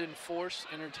 London Force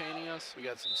entertaining us. We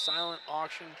got some silent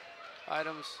auction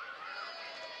items.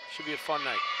 Should be a fun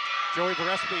night. Joey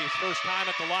Varespi's first time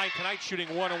at the line tonight, shooting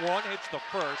 1-1, hits the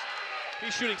first.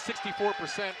 He's shooting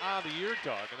 64% on the year,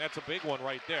 Doug, and that's a big one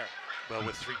right there. Well,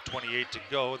 with 3:28 to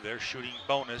go, they're shooting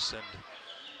bonus, and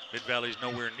Mid-Valley's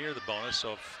nowhere near the bonus,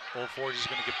 so if Old Forge is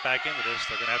going to get back into this,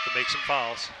 they're going to have to make some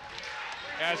fouls.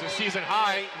 As a season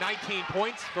high, 19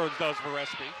 points for does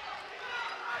Varespi.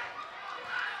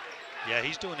 Yeah,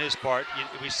 he's doing his part.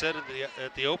 We said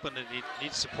at the open that he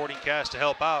needs supporting cast to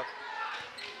help out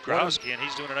Growski, and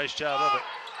he's doing a nice job of it.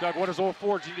 Doug, what does Old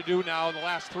Forge need to do now in the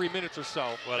last 3 minutes or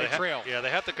so? Well, they trail. Yeah, they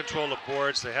have to control the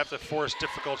boards. They have to force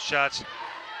difficult shots.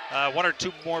 One or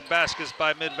two more baskets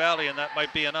by Mid-Valley, and that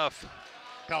might be enough.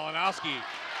 Kalinowski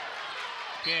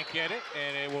can't get it,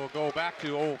 and it will go back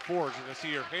to Old Forge. You're going to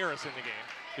see your Harris in the game,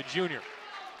 the junior.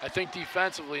 I think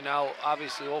defensively now,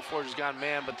 obviously Old Forge has gone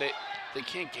man, but they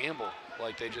can't gamble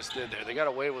like they just did there. They got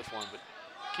away with one, but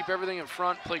keep everything in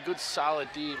front, play good solid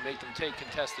D, make them take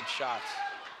contested shots.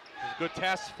 It's a good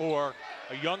test for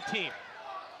a young team.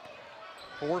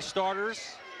 4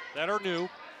 starters that are new.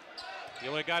 The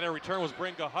only guy to return was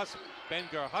Ben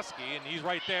Garhusky, and he's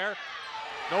right there.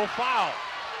 No foul.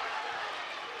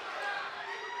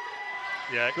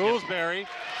 Yeah, Gouldsbury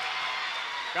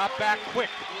got back quick.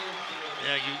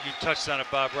 Yeah, you touched on it,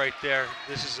 Bob, right there.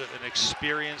 This is an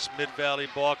experienced Mid-Valley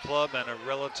ball club and a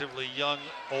relatively young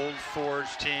Old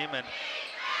Forge team, and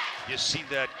you see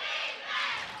that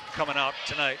coming out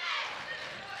tonight.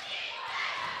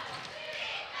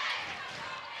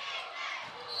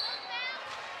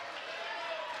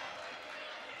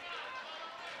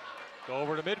 Go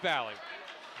over to Mid-Valley.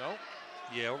 No?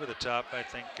 Yeah, over the top. I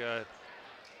think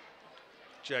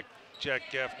Jack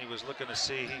Gaffney was looking to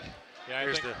see.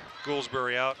 Here's the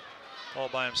Gouldsbury out all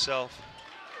by himself.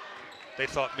 They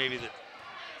thought maybe that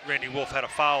Randy Wolf had a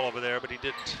foul over there, but he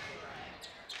didn't.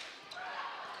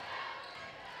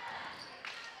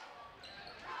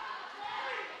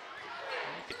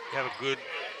 You could have a good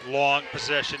long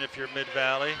possession if you're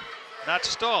Mid-Valley. Not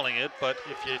stalling it, but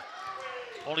if you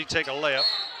only take a layup.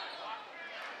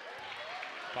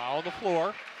 Foul on the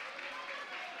floor.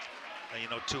 And you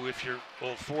know, too, if you're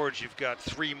Old Forge, you've got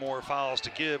 3 more fouls to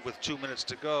give with 2 minutes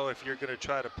to go. If you're going to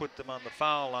try to put them on the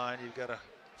foul line, you've got to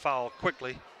foul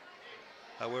quickly.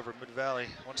 However, Mid-Valley,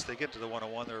 once they get to the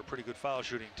 101, they're a pretty good foul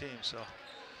shooting team. So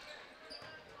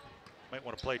Might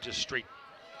want to play just straight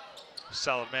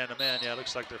solid man-to-man. Yeah, it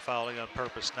looks like they're fouling on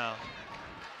purpose now.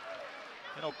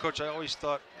 You know, Coach, I always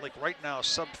thought, like right now,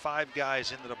 sub-5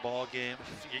 guys into the ball game.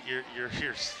 You're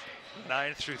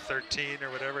 9 through 13 or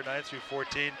whatever, 9 through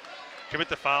 14. Commit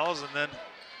the fouls and then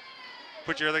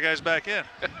put your other guys back in.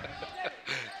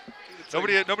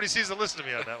 Nobody sees to listen to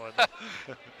me on that one.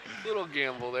 Little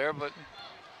gamble there, but.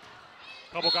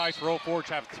 A couple guys for Old Forge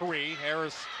have 3.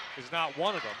 Harris is not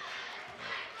one of them.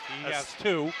 He has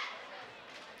 2.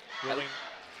 Really.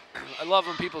 I love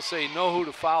when people say know who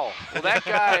to foul. Well, that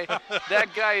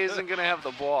guy isn't going to have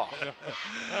the ball.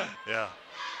 Yeah.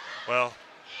 Well,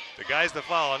 the guys that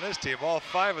foul on this team, all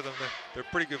 5 of them, they're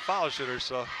pretty good foul shooters.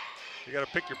 So you got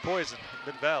to pick your poison.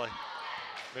 Mid-Valley.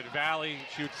 Mid-Valley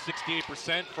shoots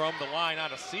 68% from the line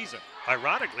on a season.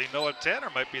 Ironically, Noah Tanner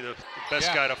might be the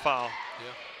best guy to foul.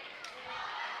 Yeah.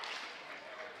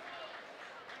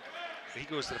 He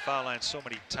goes to the foul line so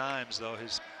many times, though.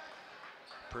 His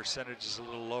percentage is a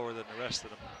little lower than the rest of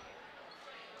them.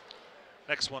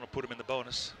 Next one will put him in the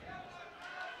bonus.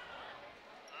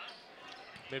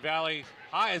 Mid-Valley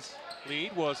High's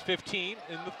lead was 15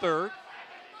 in the third.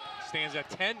 Stands at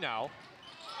 10 now.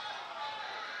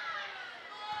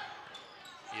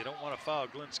 You don't want to foul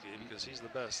Glinsky because he's the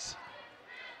best.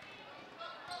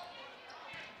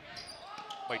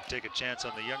 Might take a chance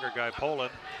on the younger guy,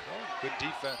 Poland. Oh, good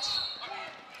defense.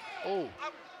 Oh.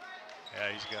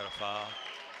 Yeah, he's got a foul.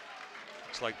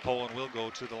 Looks like Poland will go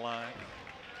to the line.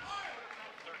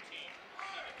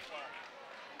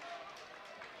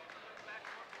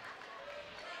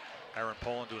 Aaron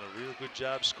Poland doing a real good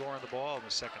job scoring the ball in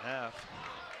the second half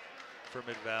for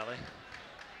Mid-Valley.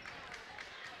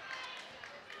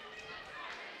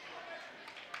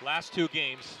 Last 2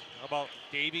 games, how about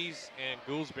Davies and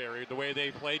Gouldsbury, the way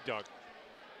they played, Doug?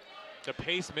 To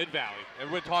pace Mid-Valley.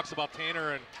 Everyone talks about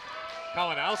Tanner and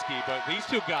Kalinowski, but these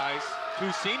 2 guys,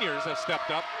 2 seniors, have stepped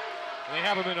up, and they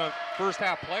have them in a first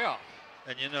half playoff.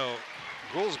 And you know,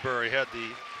 Gouldsbury had the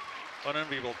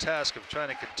unenviable task of trying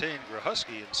to contain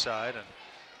Grahusky inside, and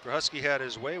Grahusky had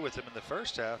his way with him in the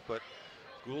first half, but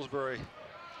Gouldsbury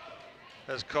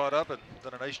has caught up and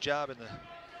done a nice job in the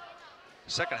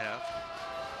second half.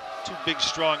 2 big,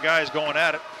 strong guys going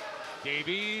at it.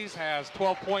 Davies has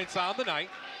 12 points on the night.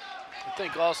 I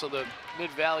think also the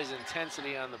Mid-Valley's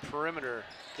intensity on the perimeter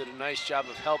did a nice job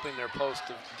of helping their post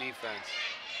defense.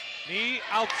 Knee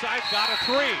outside, got a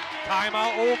 3.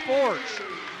 Timeout, Old Forge.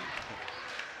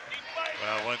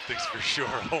 Well, one thing's for sure,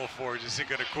 Old Forge isn't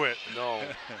going to quit. No.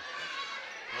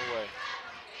 No way.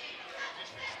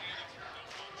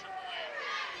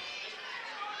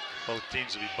 Both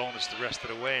teams will be bonus the rest of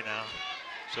the way now.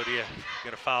 So do you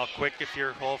going to foul quick if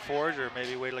you're Old Forge, or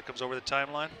maybe wait till it comes over the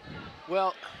timeline?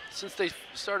 Well, since they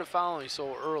started fouling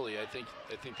so early, I think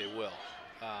they will.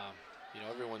 You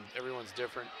know, everyone's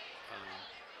different.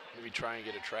 Maybe try and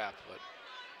get a trap,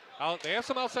 but they have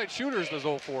some outside shooters, those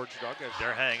Old Forge, Doug.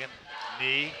 They're hanging.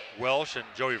 Nee, Welsh, and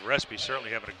Joey Respi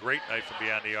certainly having a great night from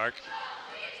beyond the arc.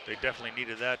 They definitely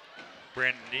needed that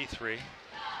Brandon Nee 3.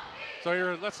 So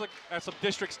here, let's look at some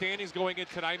district standings going in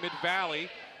tonight. Mid-Valley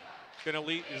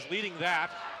is leading that,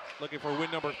 looking for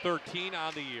win number 13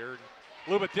 on the year. A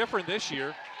little bit different this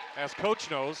year, as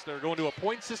Coach knows. They're going to a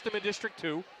point system in District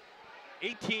 2.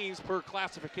 8 teams per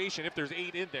classification, if there's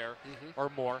 8 in there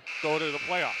or more, go to the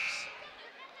playoffs.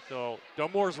 So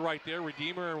Dunmore's right there.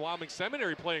 Redeemer and Wyoming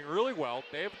Seminary playing really well.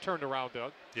 They have turned around,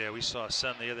 Doug. Yeah, we saw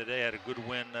Sun the other day, had a good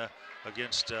win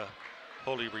against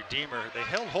Holy Redeemer. They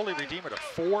held Holy Redeemer to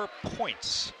 4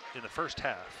 points in the first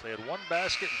half. They had 1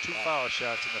 basket and 2 foul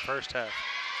shots in the first half.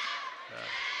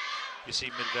 You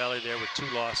see Mid-Valley there with 2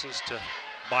 losses to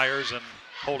Myers and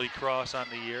Holy Cross on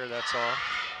the year, that's all.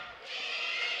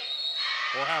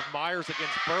 We'll have Myers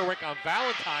against Berwick on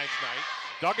Valentine's night.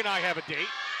 Doug and I have a date.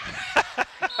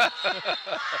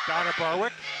 Down at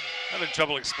Berwick. I'm having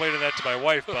trouble explaining that to my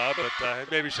wife, Bob, but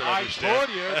maybe she'll understand. I told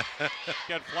you,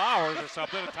 get flowers or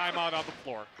something, a timeout on the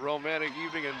floor. Romantic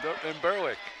evening in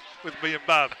Berwick. With me and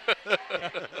Bob.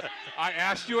 I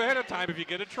asked you ahead of time if you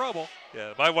get in trouble.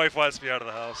 Yeah, my wife wants me out of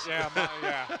the house. Yeah,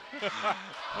 yeah.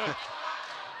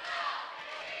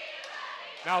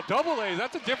 Now, AA,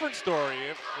 that's a different story.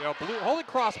 Holy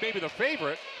Cross may be the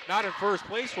favorite, not in first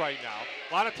place right now.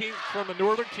 A lot of teams from the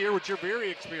northern tier, which you're very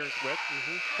experienced with.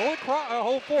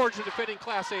 Holy Forge, the defending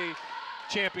Class A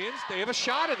champions, they have a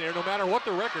shot in there no matter what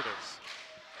the record is.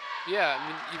 Yeah, I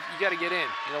mean, you got to get in.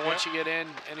 Once you get in,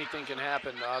 anything can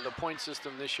happen. The point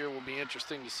system this year will be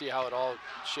interesting to see how it all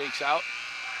shakes out.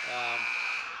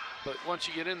 But once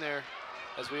you get in there,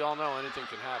 as we all know, anything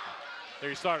can happen. There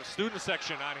you start a student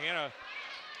section on Hannah.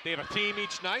 They have a team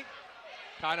each night.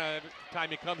 kind of every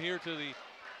time you come here to the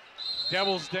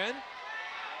Devil's Den,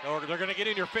 or they're going to get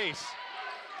in your face.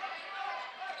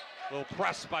 A little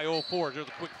press by Old Forge. There's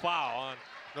a quick foul on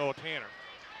Noah Tanner.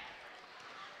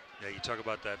 Yeah, you talk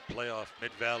about that playoff.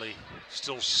 Mid-Valley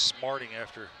still smarting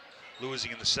after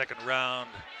losing in the second round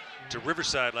to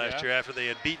Riverside last year after they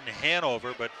had beaten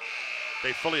Hanover, but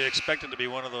they fully expected to be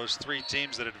one of those 3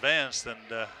 teams that advanced, and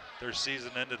their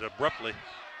season ended abruptly.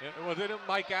 Yeah, well, didn't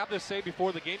Mike Abdus say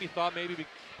before the game he thought maybe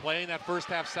playing that first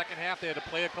half, second half, they had to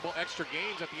play a couple extra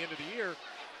games at the end of the year,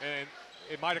 and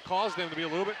it might have caused them to be a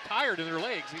little bit tired in their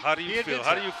legs. How do you feel?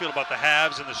 How do you feel about the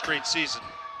halves in the straight season?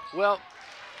 Well,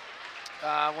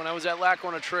 when I was at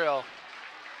Lackawanna Trail,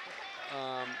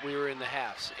 we were in the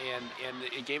halves, and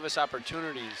it gave us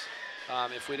opportunities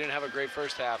if we didn't have a great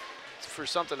first half for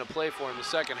something to play for in the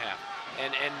second half,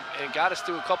 and got us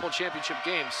to a couple championship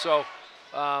games. So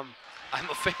I'm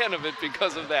a fan of it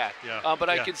because of that. Yeah. But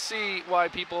I could see why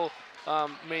people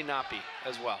may not be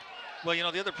as well. Well, you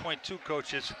know, the other point too,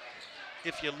 Coach, is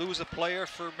if you lose a player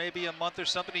for maybe a month or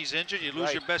something, he's injured, you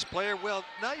lose your best player, well,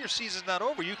 now your season's not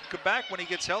over. You can come back when he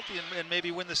gets healthy and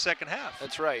maybe win the second half.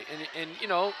 That's right. And you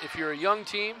know, if you're a young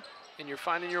team and you're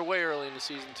finding your way early in the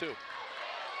season too.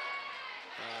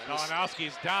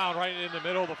 Kalinowski's down right in the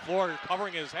middle of the floor,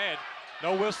 covering his head.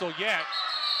 No whistle yet.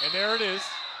 And there it is.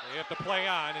 They have to play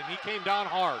on, and he came down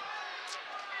hard.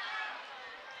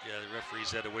 Yeah, the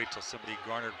referees had to wait till somebody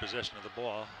garnered possession of the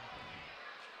ball.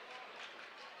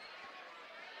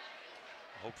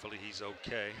 Hopefully he's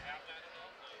okay.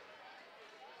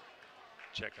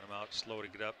 Checking him out, slow to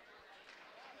get up.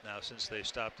 Now, since they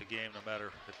stopped the game, no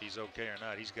matter if he's okay or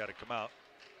not, he's got to come out.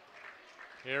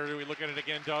 Here we look at it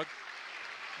again, Doug.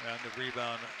 And the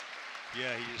rebound,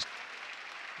 yeah, he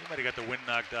might have got the wind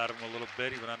knocked out of him a little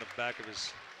bit. He went on the back of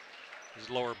his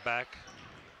lower back.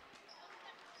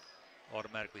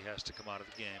 Automatically has to come out of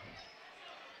the game.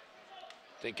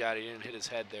 Thank God he didn't hit his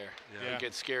head there. Yeah. It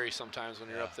gets scary sometimes when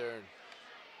you're up there and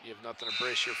you have nothing to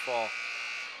brace your fall.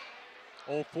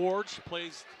 Old Forge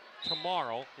plays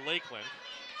tomorrow, Lakeland.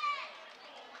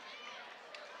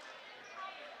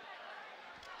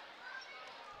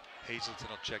 Hazelton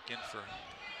will check in for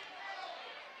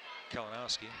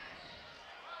Kalinowski.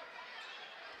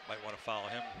 Might want to follow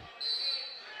him.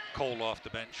 Cole off the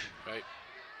bench. Right.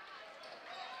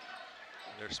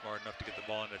 They're smart enough to get the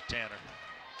ball into Tanner.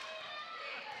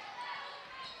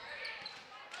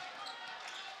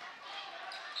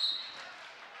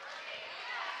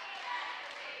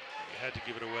 They had to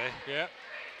give it away. Yeah.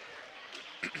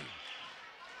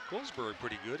 Goldsboro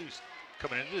pretty good. He's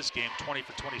coming into this game 20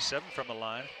 for 27 from the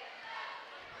line.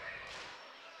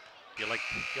 You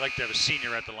like to have a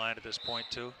senior at the line at this point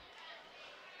too.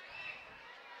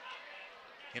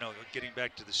 You know, getting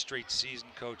back to the straight season,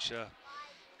 Coach. You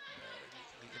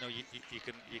know,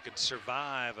 you can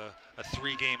survive a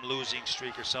 3-game losing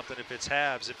streak or something if it's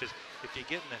halves. If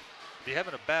you're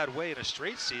having a bad way in a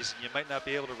straight season, you might not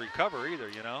be able to recover either.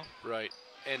 You know. Right.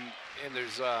 And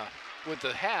there's with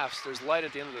the halves, there's light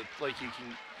at the end of the, like you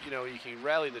can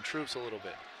rally the troops a little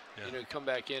bit. Yeah. You know, come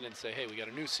back in and say, hey, we got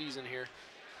a new season here.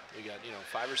 We got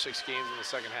 5 or 6 games in the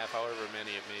second half, however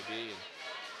many it may be. And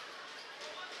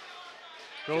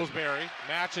Goldsberry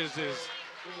matches his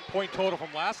point total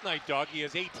from last night, Doug. He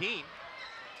has 18. He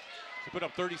put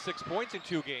up 36 points in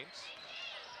 2 games.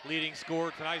 Leading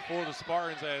scorer tonight for the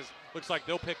Spartans, as looks like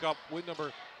they'll pick up win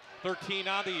number 13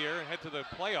 on the year and head to the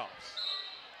playoffs.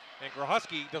 And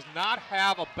Grahuski does not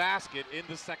have a basket in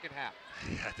the second half.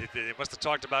 Yeah, they must have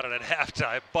talked about it at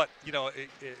halftime. But, you know,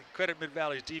 credit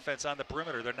Mid-Valley's defense on the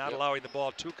perimeter. They're not allowing the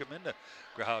ball to come into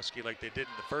Grahuski like they did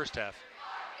in the first half.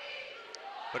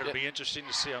 But it'll be interesting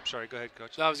to see. I'm sorry, go ahead,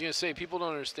 Coach. No, I was going to say, people don't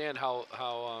understand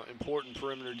how important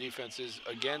perimeter defense is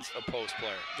against a post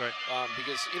player. Right.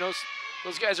 Because, you know,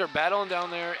 those guys are battling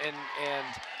down there, and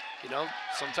you know,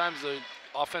 sometimes the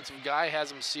offensive guy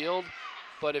has them sealed.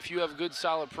 But if you have good,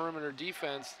 solid perimeter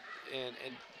defense and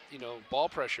you know, ball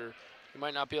pressure, you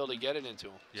might not be able to get it into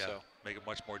him. Yeah, so. make it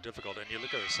much more difficult. And you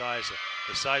look at the size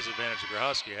advantage that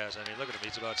Grahuski has. I mean, look at him.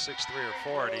 He's about 6'3" or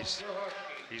 4", and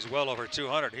he's well over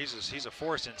 200. He's a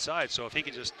force inside. So if he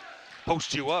can just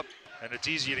post you up, and it's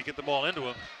easier to get the ball into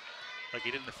him, like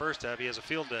he did in the first half, he has a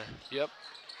field day. Yep.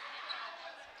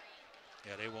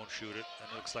 Yeah, they won't shoot it,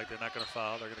 and it looks like they're not going to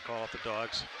foul. They're going to call off the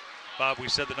Dogs. Bob, we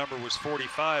said the number was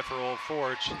 45 for Old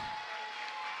Forge.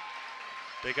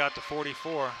 They got to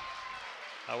 44.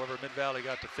 However, Mid-Valley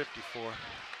got to 54.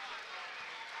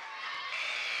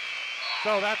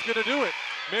 So that's going to do it.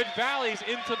 Mid-Valley's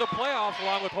into the playoffs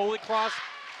along with Holy Cross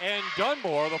and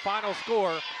Dunmore. The final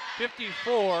score,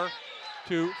 54-44.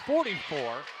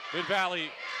 Mid-Valley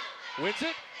wins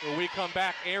it When we come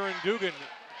back, Aaron Dugan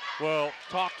will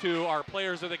talk to our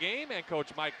players of the game and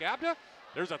Coach Mike Gabda.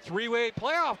 There's a three-way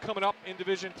playoff coming up in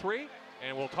Division III,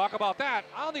 and we'll talk about that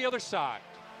on the other side.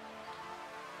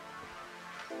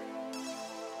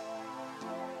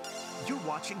 You're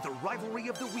watching the Rivalry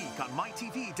of the Week on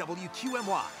MyTV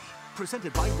WQMY,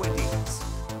 presented by Wendy's.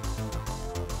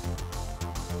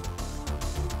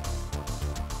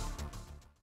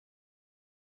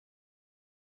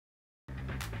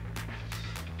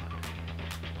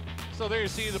 So there you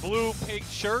see the blue-pink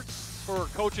shirts for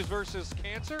Coaches versus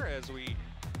Cancer as we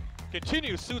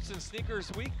continue Suits and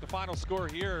Sneakers Week. The final score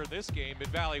here in this game,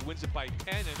 Mid-Valley wins it by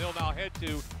 10, and they'll now head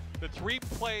to the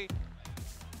three-play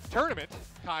tournament,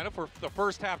 kind of, for the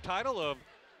first half title of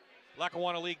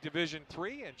Lackawanna League Division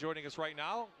III. And joining us right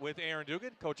now with Aaron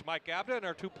Dugan, Coach Mike Gabda, and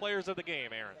our two players of the game,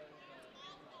 Aaron.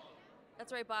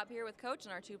 That's right, Bob, here with Coach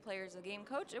and our two players of the game.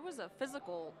 Coach, it was a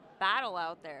physical battle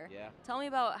out there. Yeah. Tell me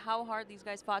about how hard these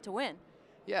guys fought to win.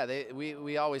 Yeah,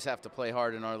 we always have to play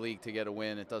hard in our league to get a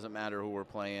win. It doesn't matter who we're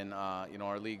playing. You know,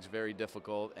 our league's very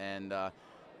difficult, and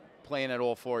playing at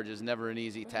Old Forge is never an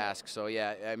easy task. So,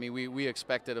 yeah, I mean, we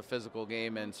expected a physical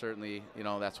game, and certainly, you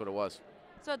know, that's what it was.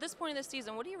 So at this point of the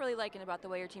season, what are you really liking about the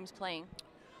way your team's playing?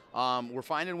 We're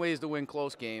finding ways to win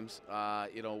close games.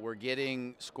 You know, we're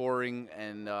getting scoring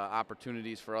and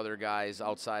opportunities for other guys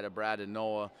outside of Brad and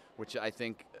Noah, which I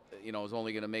think, you know, is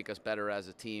only going to make us better as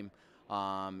a team.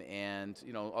 And,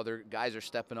 you know, other guys are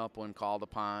stepping up when called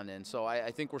upon. And so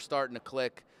I think we're starting to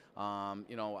click.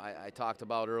 You know, I talked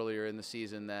about earlier in the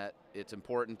season that it's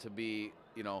important to be,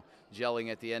 you know, gelling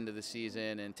at the end of the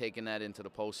season and taking that into the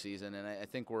postseason. And I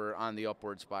think we're on the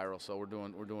upward spiral, so we're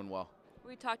doing well.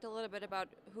 We talked a little bit about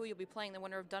who you'll be playing, the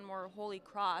winner of Dunmore Holy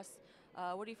Cross.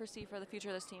 What do you foresee for the future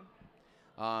of this team?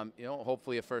 You know,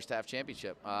 hopefully a first half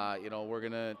championship. You know, we're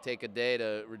going to take a day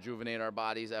to rejuvenate our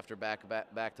bodies after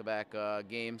back-to-back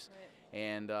games. Right.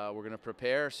 And we're going to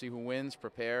prepare, see who wins,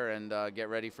 prepare, and get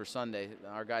ready for Sunday.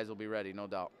 Our guys will be ready, no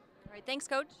doubt. All right, thanks,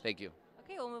 Coach. Thank you.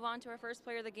 Okay, we'll move on to our first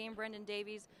player of the game, Brendan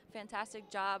Davies. Fantastic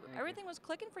job. Everything was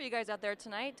clicking for you guys out there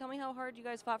tonight. Tell me how hard you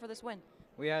guys fought for this win.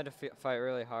 We had to fight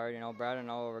really hard. You know, Brad and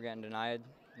Noah were getting denied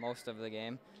most of the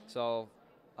game. So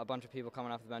a bunch of people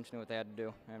coming off the bench knew what they had to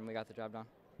do, and we got the job done.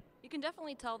 You can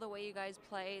definitely tell the way you guys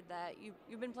play that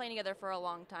you've been playing together for a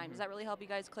long time. Does that really help you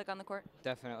guys click on the court?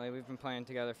 Definitely. We've been playing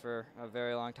together for a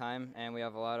very long time, and we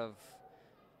have a lot of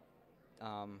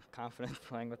confidence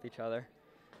playing with each other.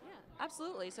 Yeah,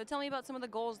 absolutely. So tell me about some of the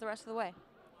goals the rest of the way.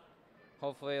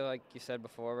 Hopefully, like you said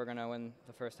before, we're going to win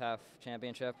the first half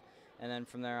championship, and then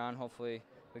from there on, hopefully,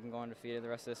 we can go undefeated the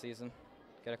rest of the season,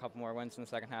 get a couple more wins in the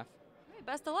second half. All right,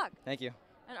 best of luck. Thank you.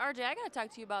 And RJ, I got to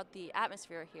talk to you about the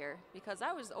atmosphere here, because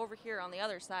I was over here on the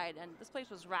other side, and this place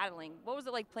was rattling. What was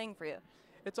it like playing for you?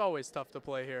 It's always tough to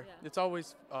play here. Yeah. It's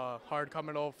always hard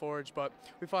coming to Old Forge, but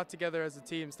we fought together as a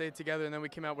team, stayed together, and then we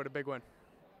came out with a big win.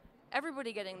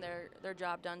 Everybody getting their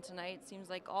job done tonight. Seems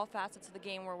like all facets of the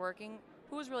game were working.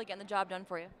 Who was really getting the job done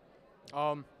for you?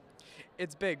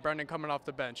 It's big, Brendan coming off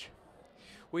the bench.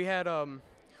 We had,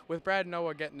 with Brad and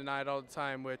Noah getting denied all the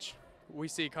time, which we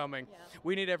see coming,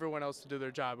 we need everyone else to do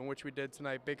their job, and which we did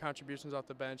tonight. Big contributions off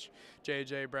the bench,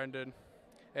 JJ, Brendan,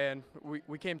 and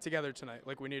we came together tonight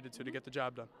like we needed to get the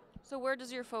job done. So where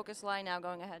does your focus lie now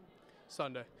going ahead?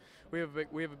 Sunday. We have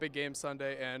a big game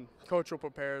Sunday, and Coach will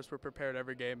prepare us. We're prepared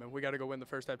every game, and we got to go win the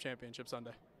first half championship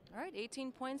Sunday. All right,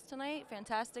 18 points tonight.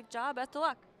 Fantastic job. Best of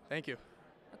luck. Thank you.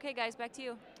 Okay, guys, back to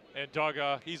you. And Doug,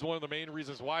 he's one of the main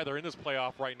reasons why they're in this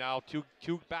playoff right now.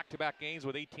 Two back-to-back games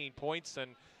with 18 points,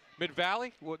 and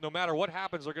Mid-Valley, no matter what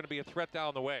happens, they're going to be a threat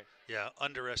down the way. Yeah,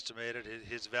 underestimated.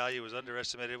 His value was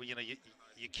underestimated. You know,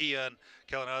 Yukian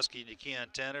Kalinowski and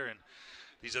Yukian Tanner, and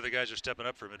these other guys are stepping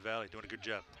up for Mid-Valley, doing a good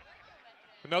job.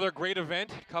 Another great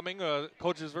event coming,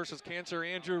 Coaches versus Cancer.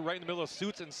 Andrew, right in the middle of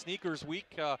Suits and Sneakers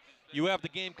Week. You have the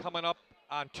game coming up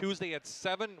on Tuesday at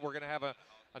 7. We're going to have a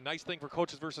nice thing for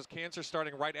Coaches versus Cancer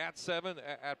starting right at 7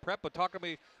 at Prep. But talk to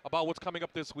me about what's coming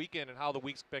up this weekend and how the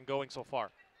week's been going so far.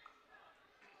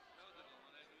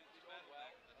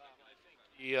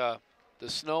 The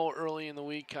snow early in the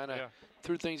week kind of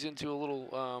threw things into a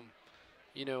little,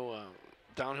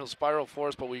 downhill spiral for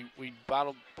us, but we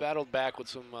battled back with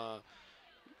some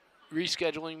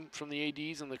rescheduling from the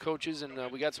ADs and the coaches, and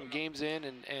we got some games in,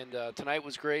 and tonight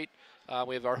was great.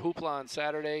 We have our hoopla on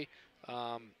Saturday.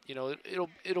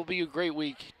 It'll be a great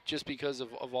week just because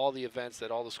of all the events that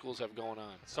all the schools have going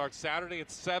on. Starts Saturday at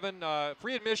 7.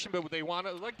 Free admission, but they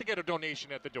like to get a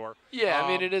donation at the door. Yeah, I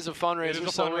mean, it is a fundraiser,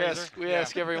 so we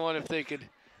ask everyone if they could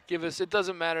give us. It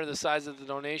doesn't matter the size of the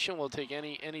donation. We'll take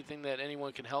anything that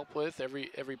anyone can help with.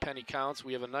 Every penny counts.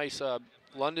 We have a nice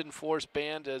London Force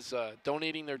band as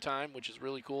donating their time, which is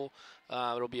really cool.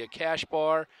 It'll be a cash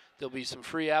bar. There'll be some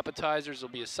free appetizers.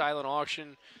 There'll be a silent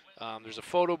auction. There's a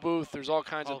photo booth. There's all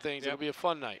kinds of things. Yep. It'll be a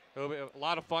fun night. It'll be a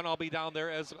lot of fun. I'll be down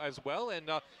there as well, and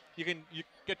you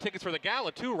get tickets for the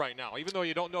gala too right now. Even though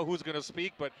you don't know who's going to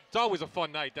speak, but it's always a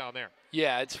fun night down there.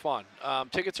 Yeah, it's fun.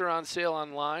 Tickets are on sale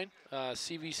online,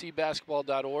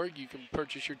 cvcbasketball.org. You can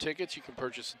purchase your tickets. You can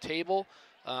purchase a table.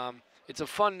 It's a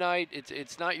fun night.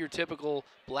 It's not your typical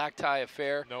black tie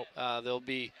affair. Nope. There'll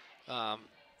be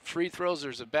free throws.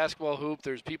 There's a basketball hoop.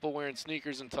 There's people wearing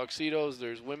sneakers and tuxedos.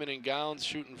 There's women in gowns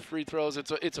shooting free throws.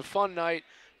 It's a fun night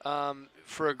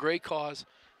for a great cause,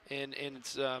 and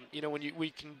it's you know, when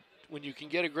you can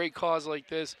get a great cause like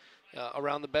this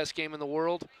around the best game in the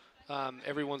world,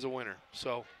 everyone's a winner.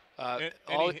 So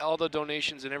all the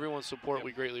donations and everyone's support,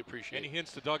 we greatly appreciate. Any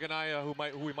hints to Doug and I who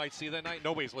we might see that night?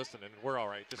 Nobody's listening. We're all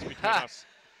right. Just between us.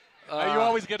 You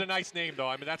always get a nice name, though.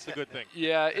 I mean, that's the good thing.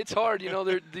 Yeah, it's hard. You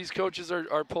know, these coaches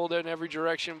are pulled in every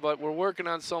direction, but we're working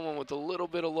on someone with a little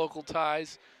bit of local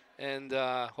ties, and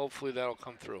hopefully that'll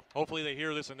come through. Hopefully they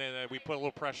hear this, and then we put a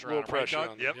little pressure on them. Pressure right,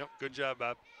 on Doug? them. Yep. Good job,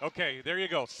 Bob. Okay, there you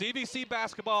go.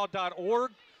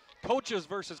 cvcbasketball.org. Coaches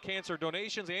versus Cancer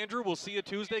donations. Andrew, we'll see you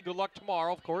Tuesday. Good luck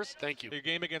tomorrow, of course. Thank you. Your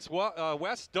game against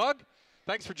West. Doug,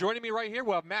 thanks for joining me right here.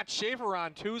 We'll have Matt Schaefer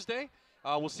on Tuesday.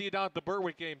 We'll see you down at the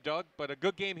Berwick game, Doug. But a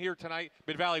good game here tonight.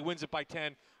 Mid-Valley wins it by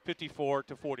 10, 54-44.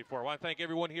 I want to thank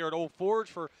everyone here at Old Forge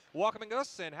for welcoming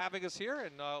us and having us here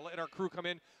and letting our crew come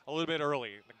in a little bit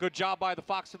early. Good job by the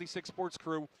Fox 56 Sports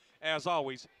crew, as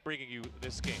always, bringing you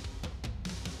this game.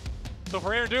 So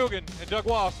for Aaron Dugan and Doug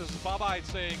Walsh, this is Bob Hyde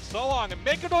saying so long and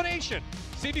make a donation.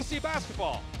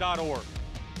 cvcbasketball.org.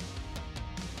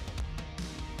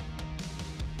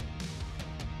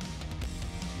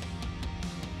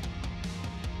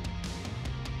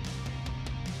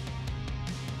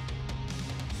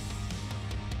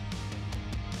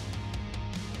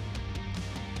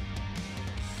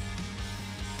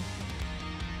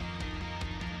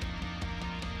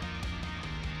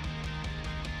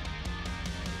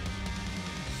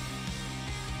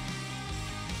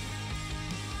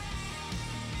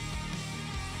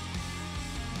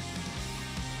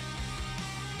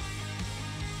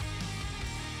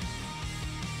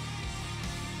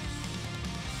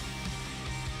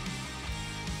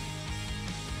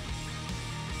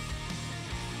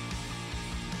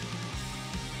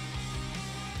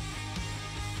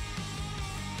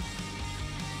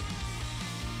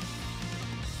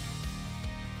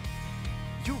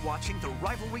 You're watching the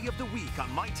Rivalry of the Week on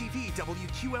MyTV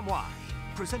WQMY,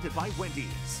 presented by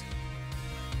Wendy's.